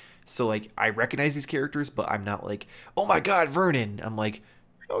there. So like I recognize these characters, but I'm not like, oh my god, Vernon. I'm like,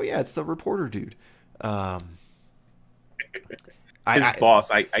 oh yeah, it's the reporter dude. His boss,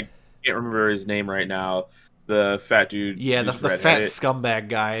 I can't remember his name right now. The fat dude. Yeah, the fat scumbag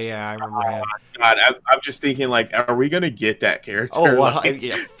guy. Yeah, I remember him. God, I'm just thinking, like, are we gonna get that character? Oh, like,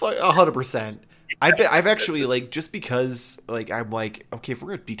 yeah, 100%. I've actually like just because like I'm like, okay, if we're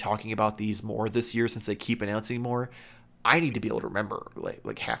gonna be talking about these more this year since they keep announcing more, I need to be able to remember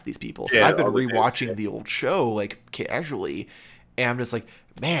like half these people. So I've been rewatching the old show like casually, and I'm just like,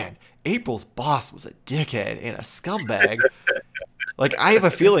 man, April's boss was a dickhead and a scumbag. Like, I have a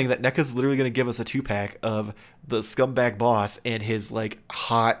feeling that NECA's literally going to give us a 2-pack of the scumbag boss and his, like,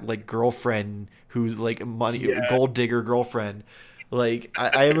 hot, like, girlfriend who's, like, gold digger girlfriend. Like,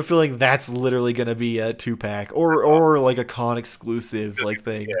 I have a feeling that's literally going to be a 2-pack or, like, a con exclusive, like,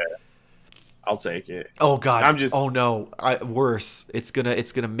 thing. Yeah. I'll take it. Oh, God. Oh, no. Worse. It's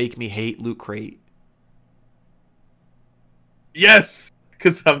gonna make me hate Loot Crate. Yes!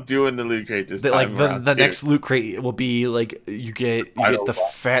 Because I'm doing the Loot Crate this time. Like the next Loot Crate will be like you get the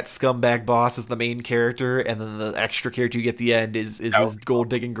fat scumbag boss as the main character, and then the extra character you get at the end is his gold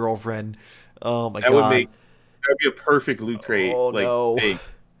digging girlfriend. Oh my god, that would be a perfect Loot Crate. Oh like, no, big.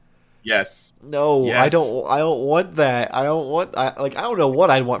 Yes. No, yes. I don't want that. I don't want. I don't know what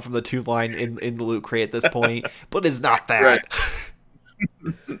I'd want from the Toon line in the Loot Crate at this point, but it's not that. Right.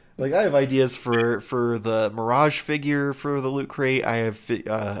 Like I have ideas for the Mirage figure for the Loot Crate. I have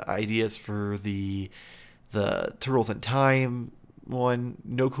ideas for the Turtles in Time one.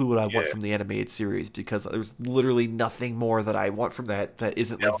 No clue what I want from the animated series because there's literally nothing more that I want from that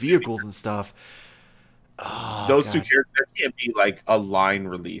isn't like vehicles and stuff. Oh, those two characters that can't be like a line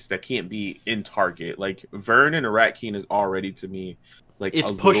release. That can't be in Target. Like Vern and Rat King is already to me like it's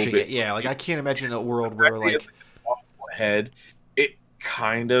pushing it. Yeah, like I can't imagine a world where like head.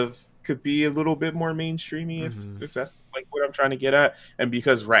 Kind of could be a little bit more mainstreamy if that's like what I'm trying to get at, and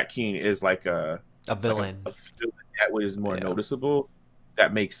because Rat King is like a villain, like a villain that was more noticeable,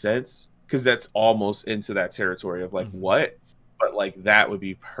 that makes sense because that's almost into that territory of like what, but like that would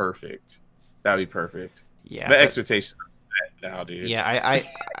be perfect. That would be perfect. Yeah, the expectations are set now, dude. Yeah, I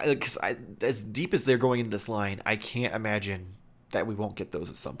because as deep as they're going into this line, I can't imagine that we won't get those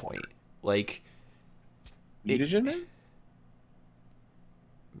at some point. Like, Mutagen Man?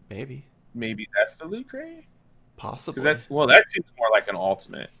 Maybe. maybe that's the loot crate. Because Possibly. that seems more like an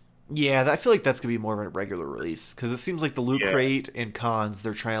ultimate. Yeah, I feel like that's gonna be more of a regular release because it seems like the loot Yeah. crate and cons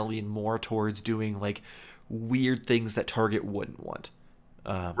they're trying to lean more towards doing like weird things that Target wouldn't want.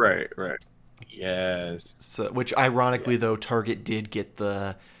 Right. Right. Yes. So, which ironically though, Target did get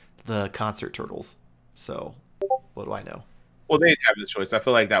the concert turtles. So, what do I know? Well, they didn't have the choice. I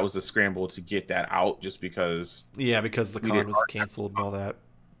feel like that was a scramble to get that out, just because Yeah, because the we con didn't was already have canceled and all that.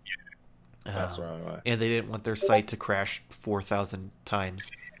 that's right. And they didn't want their site to crash 4,000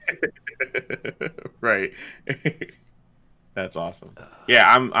 times. Right. That's awesome. Yeah,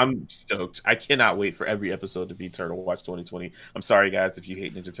 I'm stoked. I cannot wait for every episode to be Turtle Watch 2020. I'm sorry guys if you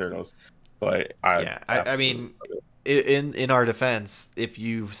hate Ninja Turtles, but I mean, in our defense, if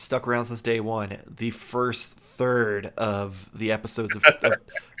you've stuck around since day one, the first third of the episodes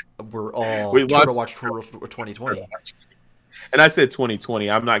were all Turtle Watch 2020. And I said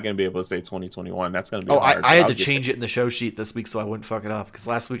 2020. I'm not going to be able to say 2021. That's going to be hard. I had to change it in the show sheet this week so I wouldn't fuck it up because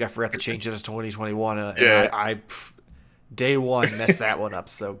last week I forgot to change it to 2021. And I day one messed that one up.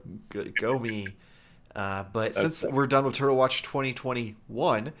 So go me. But since we're done with Turtle Watch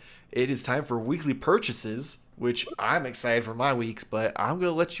 2021, it is time for weekly purchases, which I'm excited for my weeks, but I'm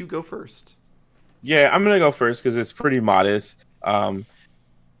going to let you go first. Yeah, I'm going to go first because it's pretty modest. I'm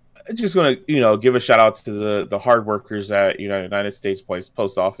just going to, give a shout out to the hard workers at United States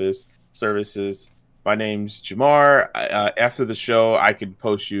Post Office Services. My name's Jamar. After the show, I can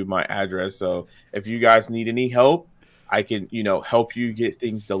post you my address. So if you guys need any help, I can, help you get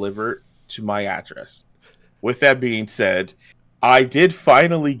things delivered to my address. With that being said, I did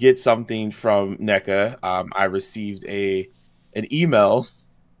finally get something from NECA. I received an email,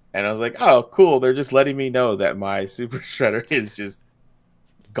 and I was like, oh, cool. They're just letting me know that my Super Shredder is just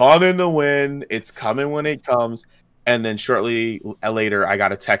gone in the wind. It's coming when it comes. And then shortly later, I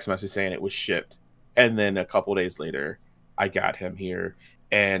got a text message saying it was shipped. And then a couple days later, I got him here.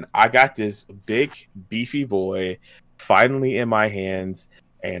 And I got this big, beefy boy finally in my hands.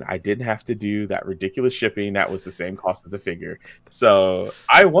 And I didn't have to do that ridiculous shipping. That was the same cost as a figure. So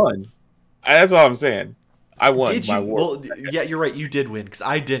I won. That's all I'm saying. I won. Did you? Well, yeah, you're right. You did win because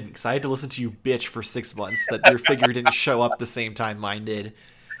I didn't. Because I had to listen to you bitch for 6 months that your figure didn't show up the same time mine did.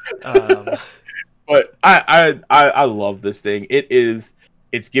 But I love this thing.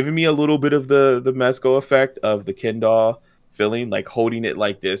 It's giving me a little bit of the Mezco effect of the Ken doll feeling. Like holding it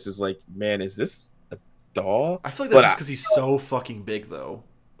like this is like, man, is this a doll? I feel like that's just because he's so fucking big, though.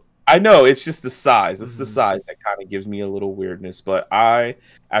 I know, it's just the size. It's the size that kind of gives me a little weirdness, but I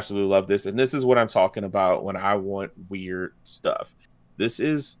absolutely love this. And this is what I'm talking about when I want weird stuff.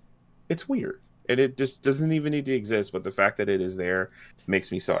 It's weird. And it just doesn't even need to exist, but the fact that it is there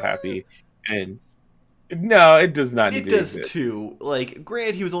makes me so happy. And no, it does not need to exist. It does too. Like,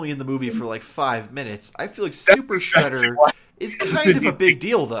 granted, he was only in the movie for like 5 minutes. I feel like Super Shredder is kind of a big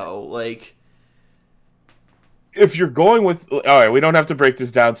deal, though. Like, if you're going with, all right, we don't have to break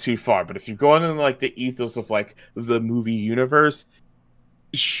this down too far, but if you're going in like the ethos of like the movie universe,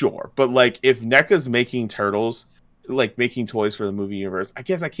 sure. But like if NECA's making turtles, like making toys for the movie universe, I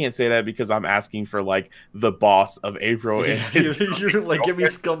guess I can't say that because I'm asking for like the boss of April and you're like, give me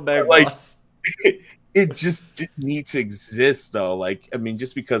scumbag boss. It just didn't need to exist though. Like, I mean,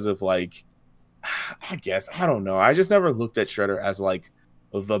 just because of like, I guess, I don't know. I just never looked at Shredder as like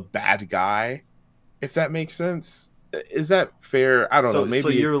the bad guy, if that makes sense. Is that fair? I don't know. Maybe so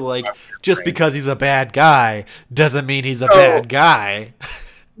you're like, just because he's a bad guy doesn't mean he's a bad guy.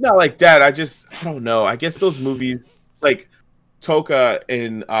 Not like that. I don't know. I guess those movies like Toka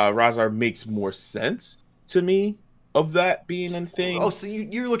and Razar makes more sense to me of that being a thing. Oh, so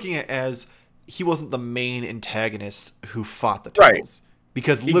you're looking at as he wasn't the main antagonist who fought the turtles. Right.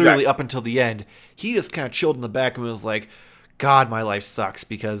 Because literally up until the end, he just kind of chilled in the back and was like, God, my life sucks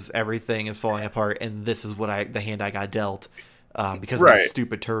because everything is falling apart and this is what the hand I got dealt because of the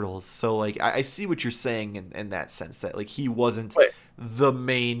stupid turtles. So like I see what you're saying in that sense that like he wasn't the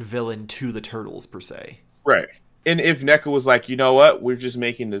main villain to the turtles per se. Right. And if NECA was like, you know what, we're just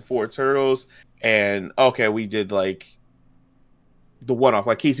making the 4 turtles and okay, we did like the one-off,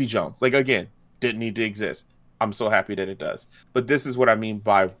 like Casey Jones. Like again, didn't need to exist. I'm so happy that it does. But this is what I mean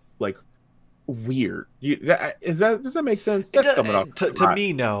by like weird. Does that make sense? That's coming off to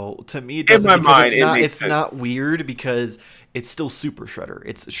me. No, to me it doesn't. In my mind, it's not weird because it's still Super Shredder.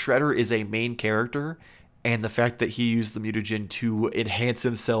 Shredder is a main character, and the fact that he used the mutagen to enhance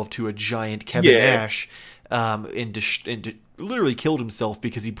himself to a giant Kevin Nash and literally killed himself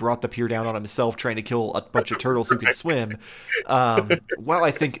because he brought the pier down on himself trying to kill a bunch of turtles who could swim. While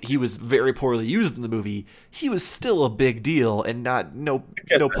I think he was very poorly used in the movie, he was still a big deal, and no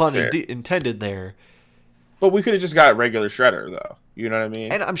pun intended there. But we could have just got a regular Shredder, though. You know what I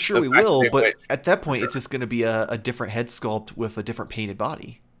mean? And I'm sure we will, but at that point, it's just going to be a different head sculpt with a different painted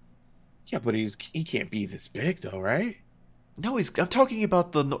body. Yeah, but he can't be this big, though, right? No, I'm talking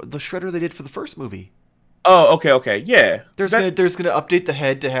about the Shredder they did for the first movie. Oh, okay, yeah. There's gonna update the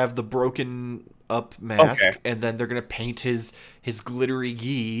head to have the broken up mask, and then they're gonna paint his glittery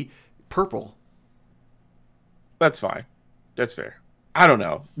gi purple. That's fine. That's fair. I don't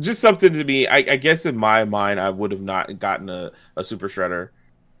know. Just something to me. I guess in my mind, I would have not gotten a Super Shredder,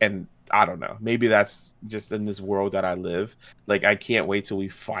 and I don't know. Maybe that's just in this world that I live. Like, I can't wait till we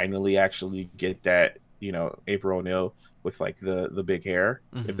finally actually get that, April O'Neil with like the big hair,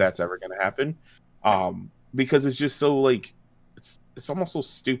 if that's ever gonna happen. Because it's just so like it's almost so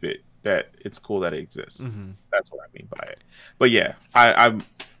stupid that it's cool that it exists. That's what I mean by it. But yeah,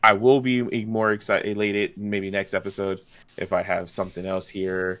 I will be more excited maybe next episode if I have something else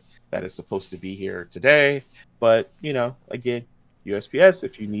here that is supposed to be here today. But again, USPS,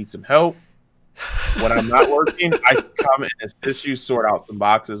 if you need some help when I'm not working, I can come and assist you sort out some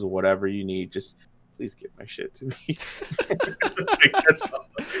boxes or whatever you need. Just please get my shit to me.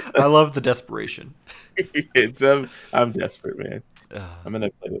 I love the desperation. I'm desperate, man. I'm gonna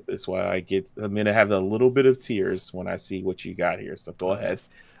play with this while I'm gonna have a little bit of tears when I see what you got here. So go ahead.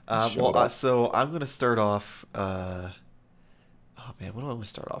 So I'm gonna start off. Oh man, what do I want to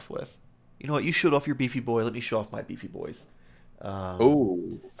start off with? You know what? You showed off your beefy boy. Let me show off my beefy boys.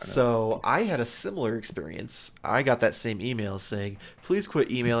 So I had a similar experience. I got that same email saying, "Please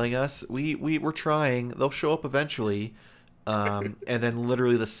quit emailing us. We're trying. They'll show up eventually." And then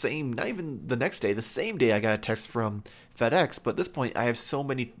literally not even the next day, the same day, I got a text from FedEx. But at this point, I have so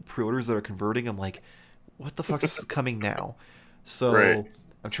many pre-orders that are converting. I'm like, what the fuck's coming now? So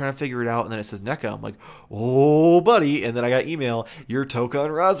I'm trying to figure it out, and then it says NECA. I'm like, oh, buddy. And then I got email, your Toka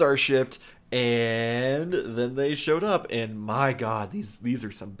and Razar shipped. And then they showed up, and my God, these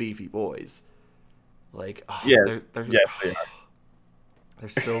are some beefy boys. Like, they're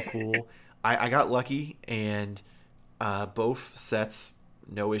so cool. I got lucky, and both sets,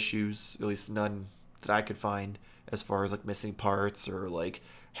 no issues, at least none that I could find, as far as like missing parts or like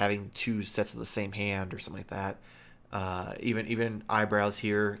having two sets of the same hand or something like that. Even eyebrows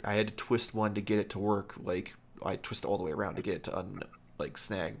here, I had to twist one to get it to work. Like, I twisted all the way around to get it to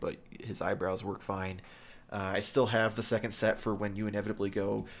snag, but his eyebrows work fine. I still have the second set for when you inevitably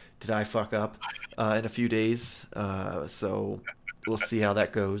go, did I fuck up, in a few days. So we'll see how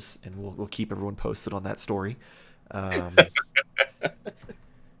that goes, and we'll keep everyone posted on that story.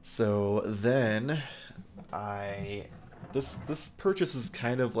 So then this purchase is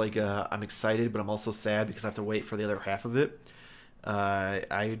kind of like I'm excited, but I'm also sad because I have to wait for the other half of it. I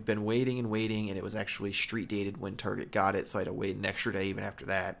had been waiting, and it was actually street dated when Target got it, so I had to wait an extra day even after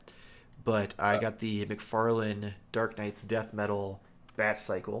that. But I got the Mcfarlane Dark Knight's Death Metal Bat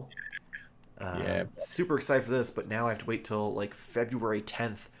Cycle. Super excited for this, but now I have to wait till like February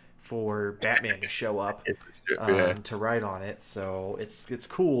 10th for Batman to show up to ride on it. So it's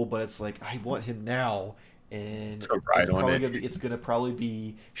cool, but it's like I want him now. And it's gonna probably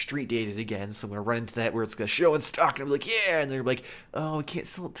be street dated again, so I'm gonna run into that where it's gonna show in stock, and I'm like, yeah, and they're like, oh, we can't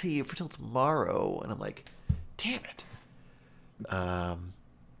sell it to you till tomorrow, and I'm like, damn it.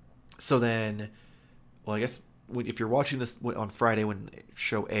 So then, well, I guess if you're watching this on Friday when the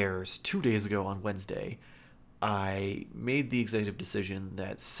show airs, 2 days ago on Wednesday, I made the executive decision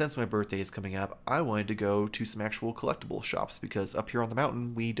that since my birthday is coming up, I wanted to go to some actual collectible shops because up here on the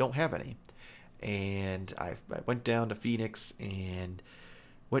mountain we don't have any. And I went down to Phoenix and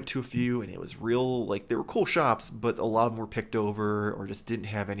went to a few, and it was real, like, they were cool shops, but a lot of them were picked over or just didn't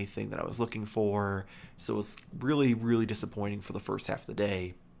have anything that I was looking for. So it was really, really disappointing for the first half of the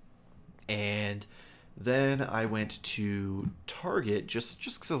day. And then I went to Target just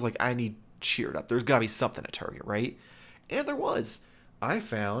because I was like, I need cheered up. There's got to be something at Target, right? And there was. I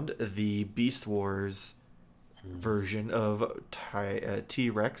found the Beast Wars version of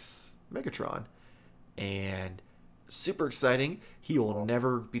T-Rex Megatron, and super exciting. He will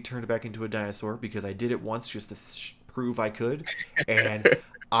never be turned back into a dinosaur because I did it once just to prove I could, and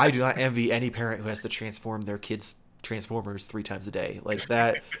I do not envy any parent who has to transform their kids' Transformers 3 times a day. Like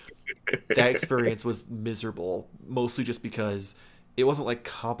that experience was miserable, mostly just because it wasn't like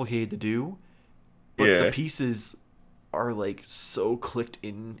complicated to do, but the pieces are like so clicked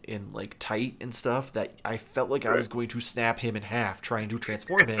in like tight and stuff that I felt like I was going to snap him in half trying to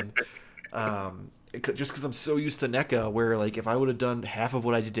transform him. Just because I'm so used to NECA, where like if I would have done half of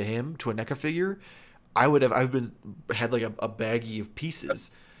what I did to him to a NECA figure, I've had like a baggie of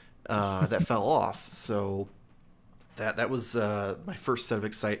pieces that fell off. So that was my first set of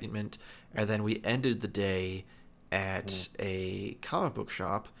excitement, and then we ended the day at a comic book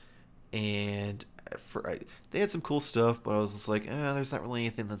shop, and they had some cool stuff, but I was just like, there's not really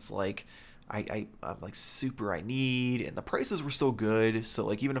anything that's like I'm like super I need, and the prices were still good. So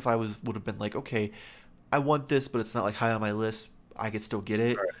like even if I would have been like, okay, I want this, but it's not like high on my list, I could still get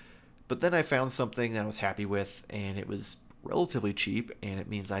it. Right. But then I found something that I was happy with, and it was relatively cheap, and it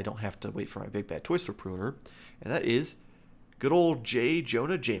means I don't have to wait for my Big Bad Toy Store pre-order, and that is good old J.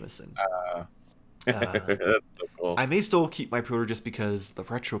 Jonah Jameson. That's so cool. I may still keep my pre-order just because the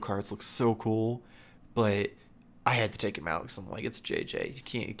retro cards look so cool, but I had to take him out because I'm like, it's JJ.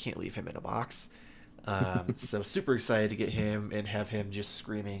 You can't leave him in a box. So super excited to get him and have him just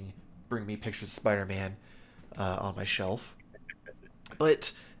screaming, bring me pictures of Spider-Man on my shelf.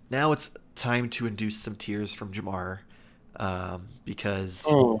 But now it's time to induce some tears from Jamar, because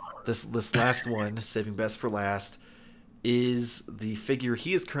this last one, saving best for last, is the figure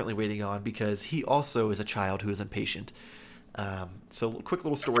he is currently waiting on because he also is a child who is impatient. So quick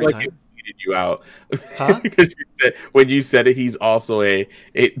little story time. It weeded you out, huh? Because when you said it, he's also he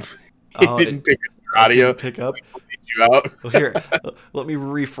didn't pick up your audio. Didn't pick up. You out. Well, here, let me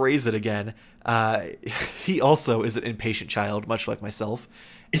rephrase it again. He also is an impatient child, much like myself.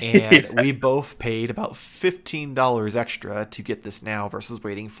 And we both paid about $15 extra to get this now versus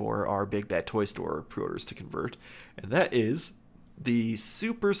waiting for our Big Bad Toy Store pre-orders to convert. And that is the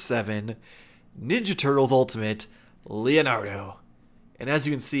Super 7 Ninja Turtles Ultimate Leonardo. And as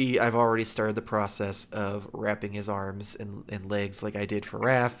you can see, I've already started the process of wrapping his arms and legs like I did for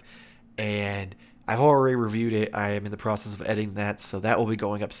Raph. And I've already reviewed it. I am in the process of editing that, so that will be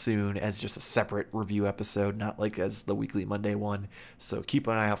going up soon as just a separate review episode, not like as the weekly Monday one. So keep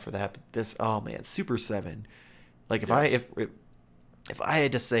an eye out for that. But this, oh man, Super 7. Like if I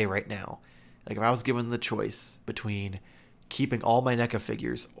had to say right now, like if I was given the choice between keeping all my NECA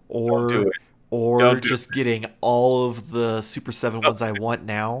figures or just getting all of the Super 7 ones I want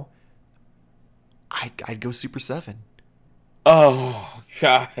now, I'd go Super 7. Oh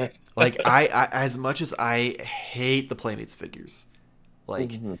God. Like I as much as I hate the Playmates figures,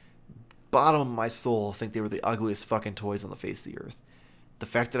 like bottom of my soul think they were the ugliest fucking toys on the face of the earth. The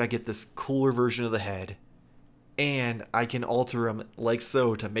fact that I get this cooler version of the head, and I can alter them like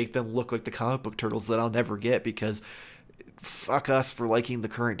so to make them look like the comic book turtles that I'll never get because fuck us for liking the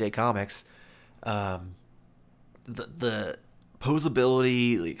current day comics. The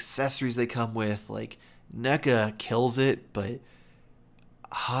posability, the accessories they come with, like NECA kills it, but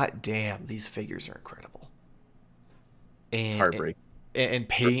hot damn, these figures are incredible. And it's heartbreaking. And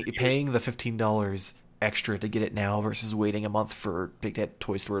paying the $15 extra to get it now versus waiting a month for Big Bad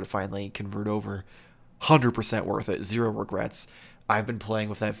Toy Store to finally convert over, 100% worth it. Zero regrets. I've been playing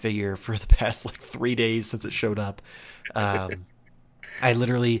with that figure for the past like 3 days since it showed up. I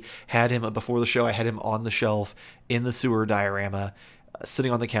literally had him before the show. I had him on the shelf in the sewer diorama,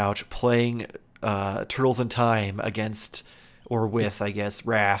 sitting on the couch playing Turtles in Time against or with, I guess,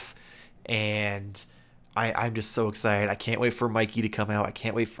 Raph, and I'm just so excited. I can't wait for Mikey to come out. I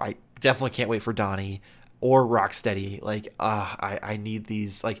definitely can't wait for Donnie or Rocksteady. Like, I need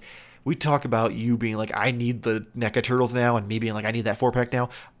these. Like, we talk about you being like, I need the NECA Turtles now, and me being like, I need that 4-pack now.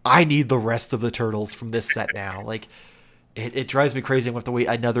 I need the rest of the Turtles from this set now. Like, it drives me crazy. I'm going to have to wait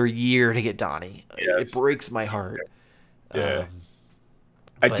another year to get Donnie. Yes. It breaks my heart. Yeah.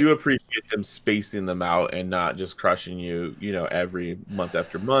 I do appreciate them spacing them out and not just crushing you, every month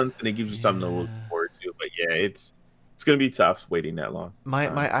after month, and it gives you something to look forward to. But yeah, it's going to be tough waiting that long.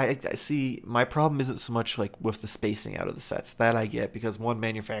 I see. My problem isn't so much like with the spacing out of the sets that I get because one,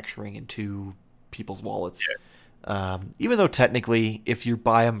 manufacturing, and two, people's wallets. Yeah. Even though technically, if you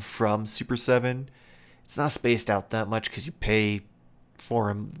buy them from Super 7, it's not spaced out that much because you pay for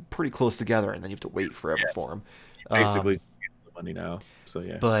them pretty close together, and then you have to wait forever for them. Basically, get the money now. So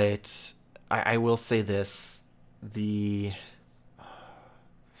yeah. But I will say this: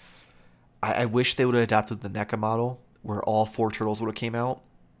 I wish they would have adopted the NECA model where all 4 turtles would have came out,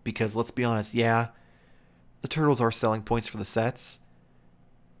 because let's be honest, yeah, the turtles are selling points for the sets,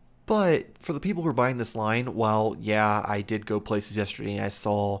 but for the people who are buying this line, while yeah, I did go places yesterday and I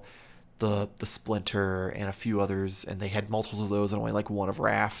saw the Splinter and a few others, and they had multiples of those and only like one of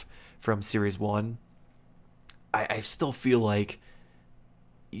Raph from Series 1, I still feel like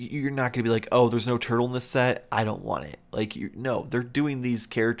you're not going to be like, oh, there's no turtle in this set, I don't want it. Like, no, they're doing these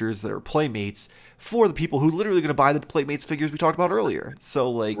characters that are Playmates for the people who literally going to buy the Playmates figures we talked about earlier. So,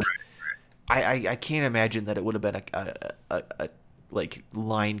 like, I can't imagine that it would have been a like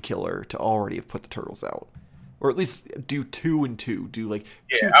line killer to already have put the turtles out, or at least do 2 and 2. Do like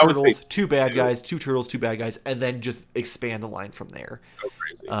two turtles, 2 bad guys, 2 turtles, 2 bad guys, and then just expand the line from there. Go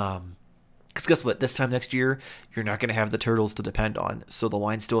crazy. Because guess what? This time next year, you're not going to have the turtles to depend on, so the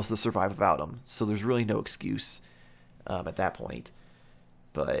line still has to survive without them. So there's really no excuse at that point.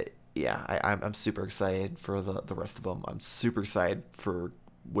 But yeah, I'm super excited for the rest of them. I'm super excited for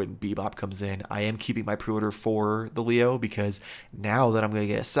when Bebop comes in. I am keeping my pre-order for the Leo because now that I'm going to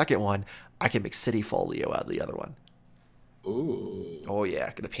get a second one, I can make City Fall Leo out of the other one. Ooh. Oh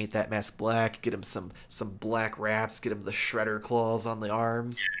yeah, gonna paint that mask black, get him some black wraps, get him the shredder claws on the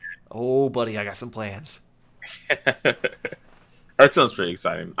arms. Oh buddy, I got some plans. That sounds pretty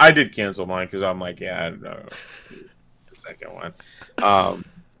exciting. I did cancel mine because I'm like, yeah, I don't know the second one.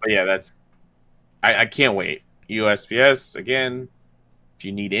 But yeah, I can't wait. USPS again. If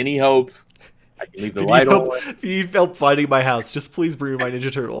you need any hope, I can leave the light on. If you need help finding my house, just please bring my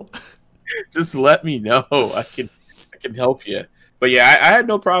Ninja Turtle. Just let me know. I can help you. But yeah, I had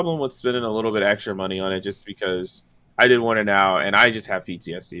no problem with spending a little bit extra money on it just because I did want it now, and I just have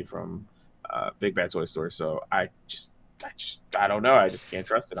PTSD from Big Bad Toy Store, so I don't know. I just can't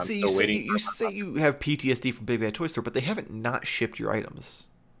trust it. I'm still waiting. You say you have PTSD from Big Bad Toy Store, but they haven't not shipped your items.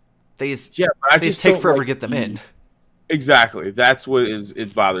 They just take forever to get them in. Exactly. That's what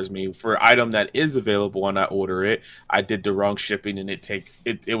it bothers me. For item that is available and I order it, I did the wrong shipping and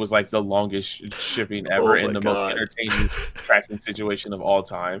it was like the longest shipping ever and the most entertaining tracking situation of all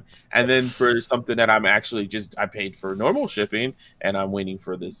time. And then for something that I'm actually I paid for normal shipping and I'm waiting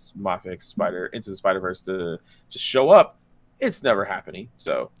for this Mafex Into the Spider-Verse to just show up, it's never happening.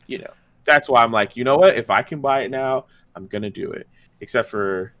 So, that's why I'm like, you know what? If I can buy it now, I'm going to do it. Except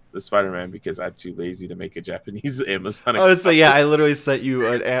for the Spider-Man because I'm too lazy to make a Japanese Amazon account. Oh, so yeah, I literally sent you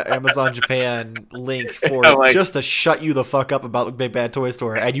an Amazon Japan link for it like, just to shut you the fuck up about Big Bad Toy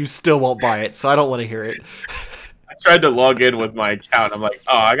Store, and you still won't buy it, so I don't want to hear it. I tried to log in with my account. I'm like,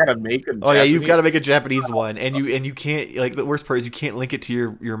 I gotta make a Japanese. Yeah, you've got to make a Japanese one, and you can't, like, the worst part is you can't link it to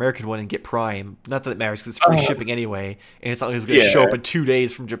your American one and get Prime. Not that it matters because it's free shipping anyway, and it's not like it's going to show up in 2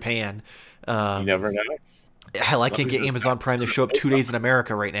 days from Japan. You never know. Hell, I can't get Amazon Prime to show up 2 days in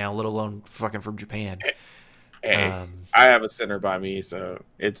America right now, let alone fucking from Japan. Hey, I have a center by me, so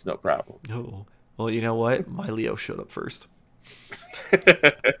it's no problem. Oh, well, you know what? My Leo showed up first.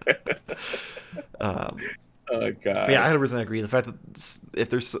 Oh, God. Yeah, I 100% agree. The fact that if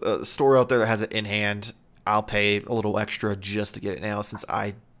there's a store out there that has it in hand, I'll pay a little extra just to get it now, since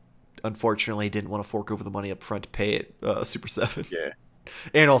I unfortunately didn't want to fork over the money up front to pay it Super 7. Yeah.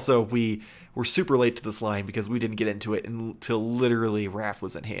 And also, we were super late to this line because we didn't get into it until literally Raph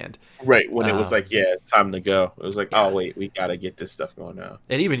was in hand. Right, when it was like, time to go. It was like, oh, wait, we got to get this stuff going now.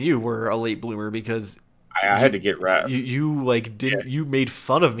 And even you were a late bloomer because I had to get Raph. You made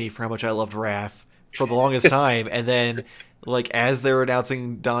fun of me for how much I loved Raph for the longest time. And then, like, as they were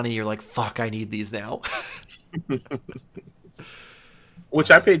announcing Donnie, you're like, fuck, I need these now. Which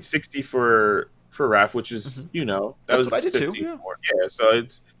I paid $60 for Raph, which is, that's what I did too. Yeah, so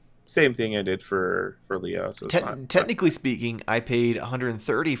it's same thing I did for Leo. So technically speaking, I paid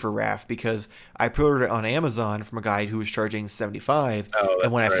 $130 for Raph because I pre-ordered it on Amazon from a guy who was charging $75.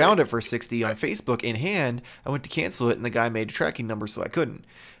 And when I found it for $60 on Facebook in hand, I went to cancel it, and the guy made a tracking number, so I couldn't.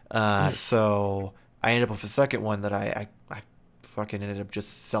 So I ended up with a second one that I fucking ended up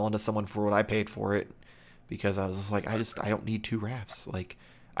just selling to someone for what I paid for it, because I was just like, I don't need 2 Raphs. Like,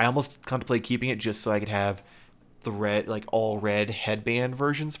 I almost contemplated keeping it just so I could have the red, like, all red headband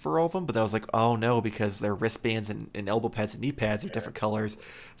versions for all of them, but I was like, oh no, because their wristbands and elbow pads and knee pads are different colors,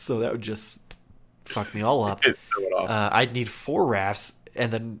 so that would just fuck me all up. I'd need 4 Raphs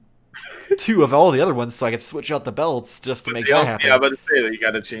and then 2 of all the other ones so I could switch out the belts just to make that happen. Yeah, I'm about to say that you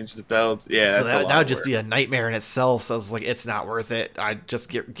got to change the belts. Yeah, so that would just be a nightmare in itself. So I was like, it's not worth it. I'd just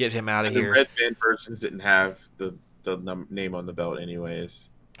get him out of here. The red band versions didn't have the name on the belt anyways.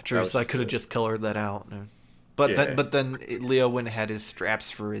 True, so I could have just colored that out. But then Leo went and had his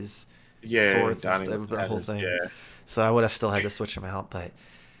straps for his swords and stuff, the whole thing. Yeah. So I would have still had to switch them out, but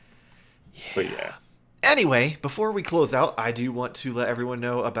yeah. Anyway, before we close out, I do want to let everyone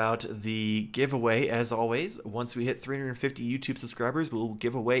know about the giveaway. As always, once we hit 350 YouTube subscribers, we'll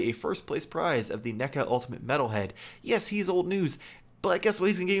give away a first place prize of the NECA Ultimate Metalhead. Yes, he's old news, but guess what?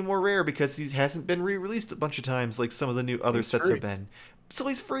 He's going to get more rare because he hasn't been re-released a bunch of times like some of the new other sets have been. So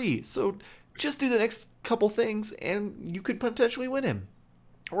he's free. So just do the next couple things and you could potentially win him.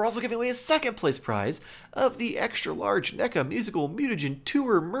 We're also giving away a second place prize of the extra large NECA Musical Mutagen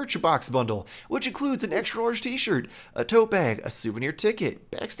Tour merch box bundle, which includes an extra large t-shirt, a tote bag, a souvenir ticket,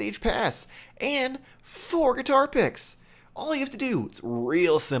 backstage pass, and 4 guitar picks. All you have to do, it's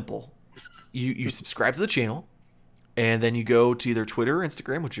real simple. You subscribe to the channel, and then you go to either Twitter or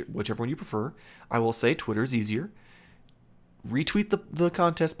Instagram, whichever one you prefer. I will say Twitter's easier. Retweet the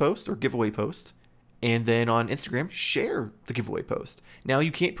contest post or giveaway post. And then on Instagram, share the giveaway post. Now,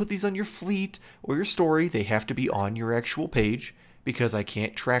 you can't put these on your fleet or your story. They have to be on your actual page because I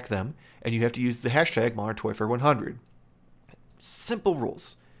can't track them. And you have to use the hashtag ModernToyfare100. Simple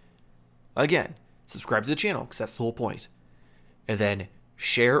rules. Again, subscribe to the channel because that's the whole point. And then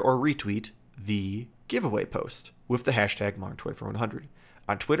share or retweet the giveaway post with the hashtag ModernToyfare100.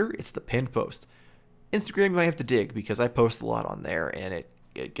 On Twitter, it's the pinned post. Instagram, you might have to dig because I post a lot on there and it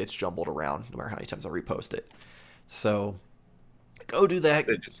gets jumbled around no matter how many times I repost it. So go do that.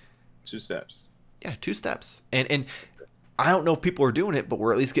 Just 2 steps. Yeah, 2 steps. And I don't know if people are doing it, but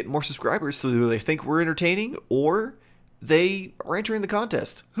we're at least getting more subscribers, so either they think we're entertaining or they are entering the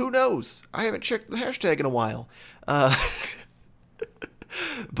contest. Who knows? I haven't checked the hashtag in a while.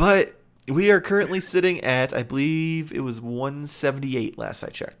 But we are currently sitting at, I believe it was 178 last I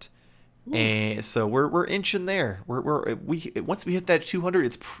checked. Ooh. And so we're inching there. Once we hit that 200,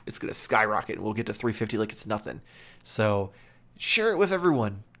 it's gonna skyrocket. We'll get to 350 like it's nothing. So share it with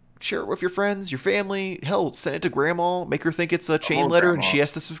everyone. Share it with your friends, your family. Hell, send it to grandma. Make her think it's a chain letter and she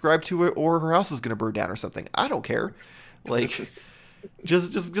has to subscribe to it, or her house is gonna burn down or something. I don't care. Like,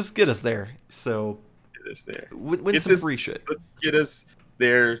 just get us there. So get us there. Win some free shit. Let's get us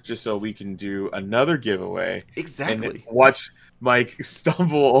there just so we can do another giveaway. Exactly. And watch Mike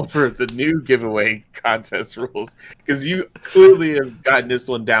stumble over the new giveaway contest rules because you clearly have gotten this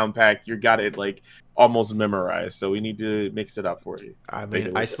one down packed. You got it like almost memorized, so we need to mix it up for you. I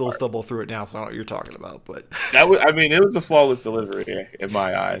mean, I still stumble through it now, so I don't know what you're talking about, but it was a flawless delivery in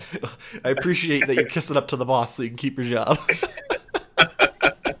my eyes. I appreciate that you're kissing up to the boss so you can keep your job.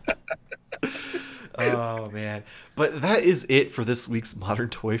 Oh, man. But that is it for this week's Modern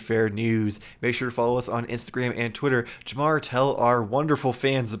Toy Fair news. Make sure to follow us on Instagram and Twitter. Jamar, tell our wonderful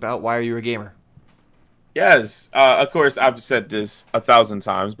fans about Why Are You a Gamer? Yes. Of course, I've said this 1,000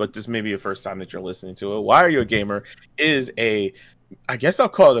 times, but this may be the first time that you're listening to it. Why Are You a Gamer is I guess I'll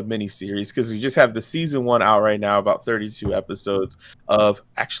call it a mini series because we just have the season 1 out right now, about 32 episodes of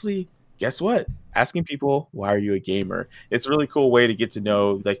actually, guess what? Asking people, why are you a gamer? It's a really cool way to get to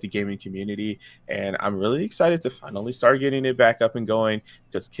know like the gaming community, and I'm really excited to finally start getting it back up and going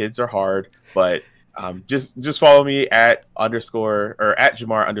because kids are hard. But just follow me at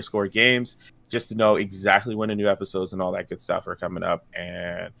Jamar_games just to know exactly when the new episodes and all that good stuff are coming up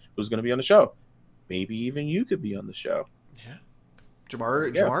and who's going to be on the show. Maybe even you could be on the show. Yeah.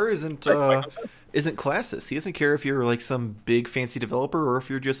 Jamar isn't classist. He doesn't care if you're like some big fancy developer or if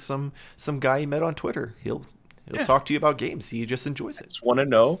you're just some guy you met on Twitter. He'll talk to you about games. He just enjoys it. I just want to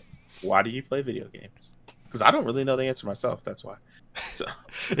know, why do you play video games? Because I don't really know the answer myself. That's why. So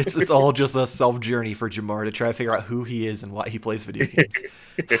it's all just a self journey for Jamar to try to figure out who he is and why he plays video games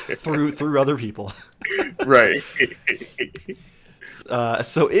through other people. Right.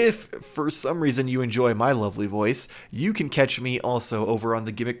 So if for some reason you enjoy my lovely voice, you can catch me also over on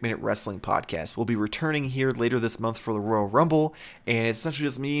the Gimmick Minute Wrestling podcast. We'll be returning here later this month for the Royal Rumble, and it's essentially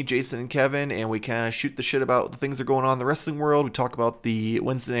just me, Jason, and Kevin, and we kind of shoot the shit about the things that are going on in the wrestling world. We talk about the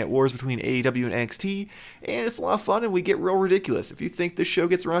Wednesday Night Wars between AEW and NXT, and it's a lot of fun, and we get real ridiculous. If you think this show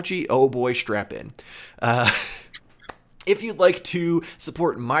gets raunchy, oh boy, strap in. If you'd like to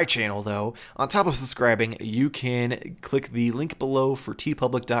support my channel, though, on top of subscribing, you can click the link below for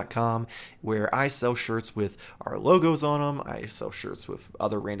tpublic.com, where I sell shirts with our logos on them. I sell shirts with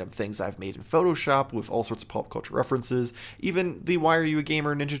other random things I've made in Photoshop with all sorts of pop culture references, even the Why Are You a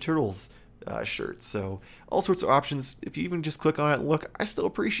Gamer Ninja Turtles shirt. So all sorts of options. If you even just click on it and look, I still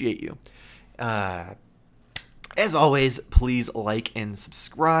appreciate you. As always, please like and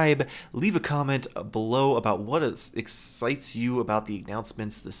subscribe. Leave a comment below about what excites you about the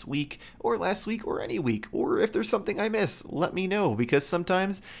announcements this week, or last week, or any week. Or if there's something I miss, let me know, because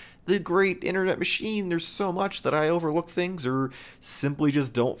sometimes the great internet machine, there's so much that I overlook things or simply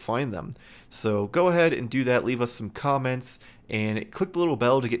just don't find them. So go ahead and do that. Leave us some comments and click the little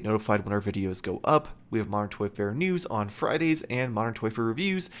bell to get notified when our videos go up. We have Modern Toy Fair news on Fridays, and Modern Toy Fair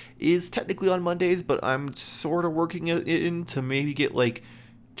reviews is technically on Mondays, but I'm sort of working it in to maybe get like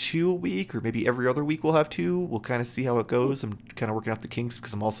 2 a week, or maybe every other week we'll have 2. We'll kind of see how it goes. I'm kind of working out the kinks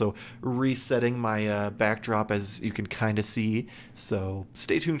because I'm also resetting my backdrop, as you can kind of see. So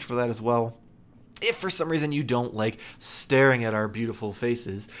stay tuned for that as well. If for some reason you don't like staring at our beautiful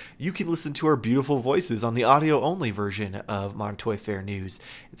faces, you can listen to our beautiful voices on the audio-only version of Modern Toy Fair News.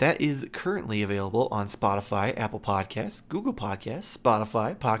 That is currently available on Spotify, Apple Podcasts, Google Podcasts,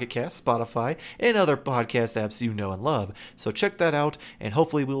 Spotify, Pocket Casts, Spotify, and other podcast apps you know and love. So check that out, and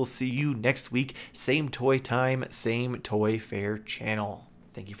hopefully we will see you next week. Same toy time, same Toy Fair channel.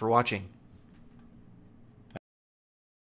 Thank you for watching.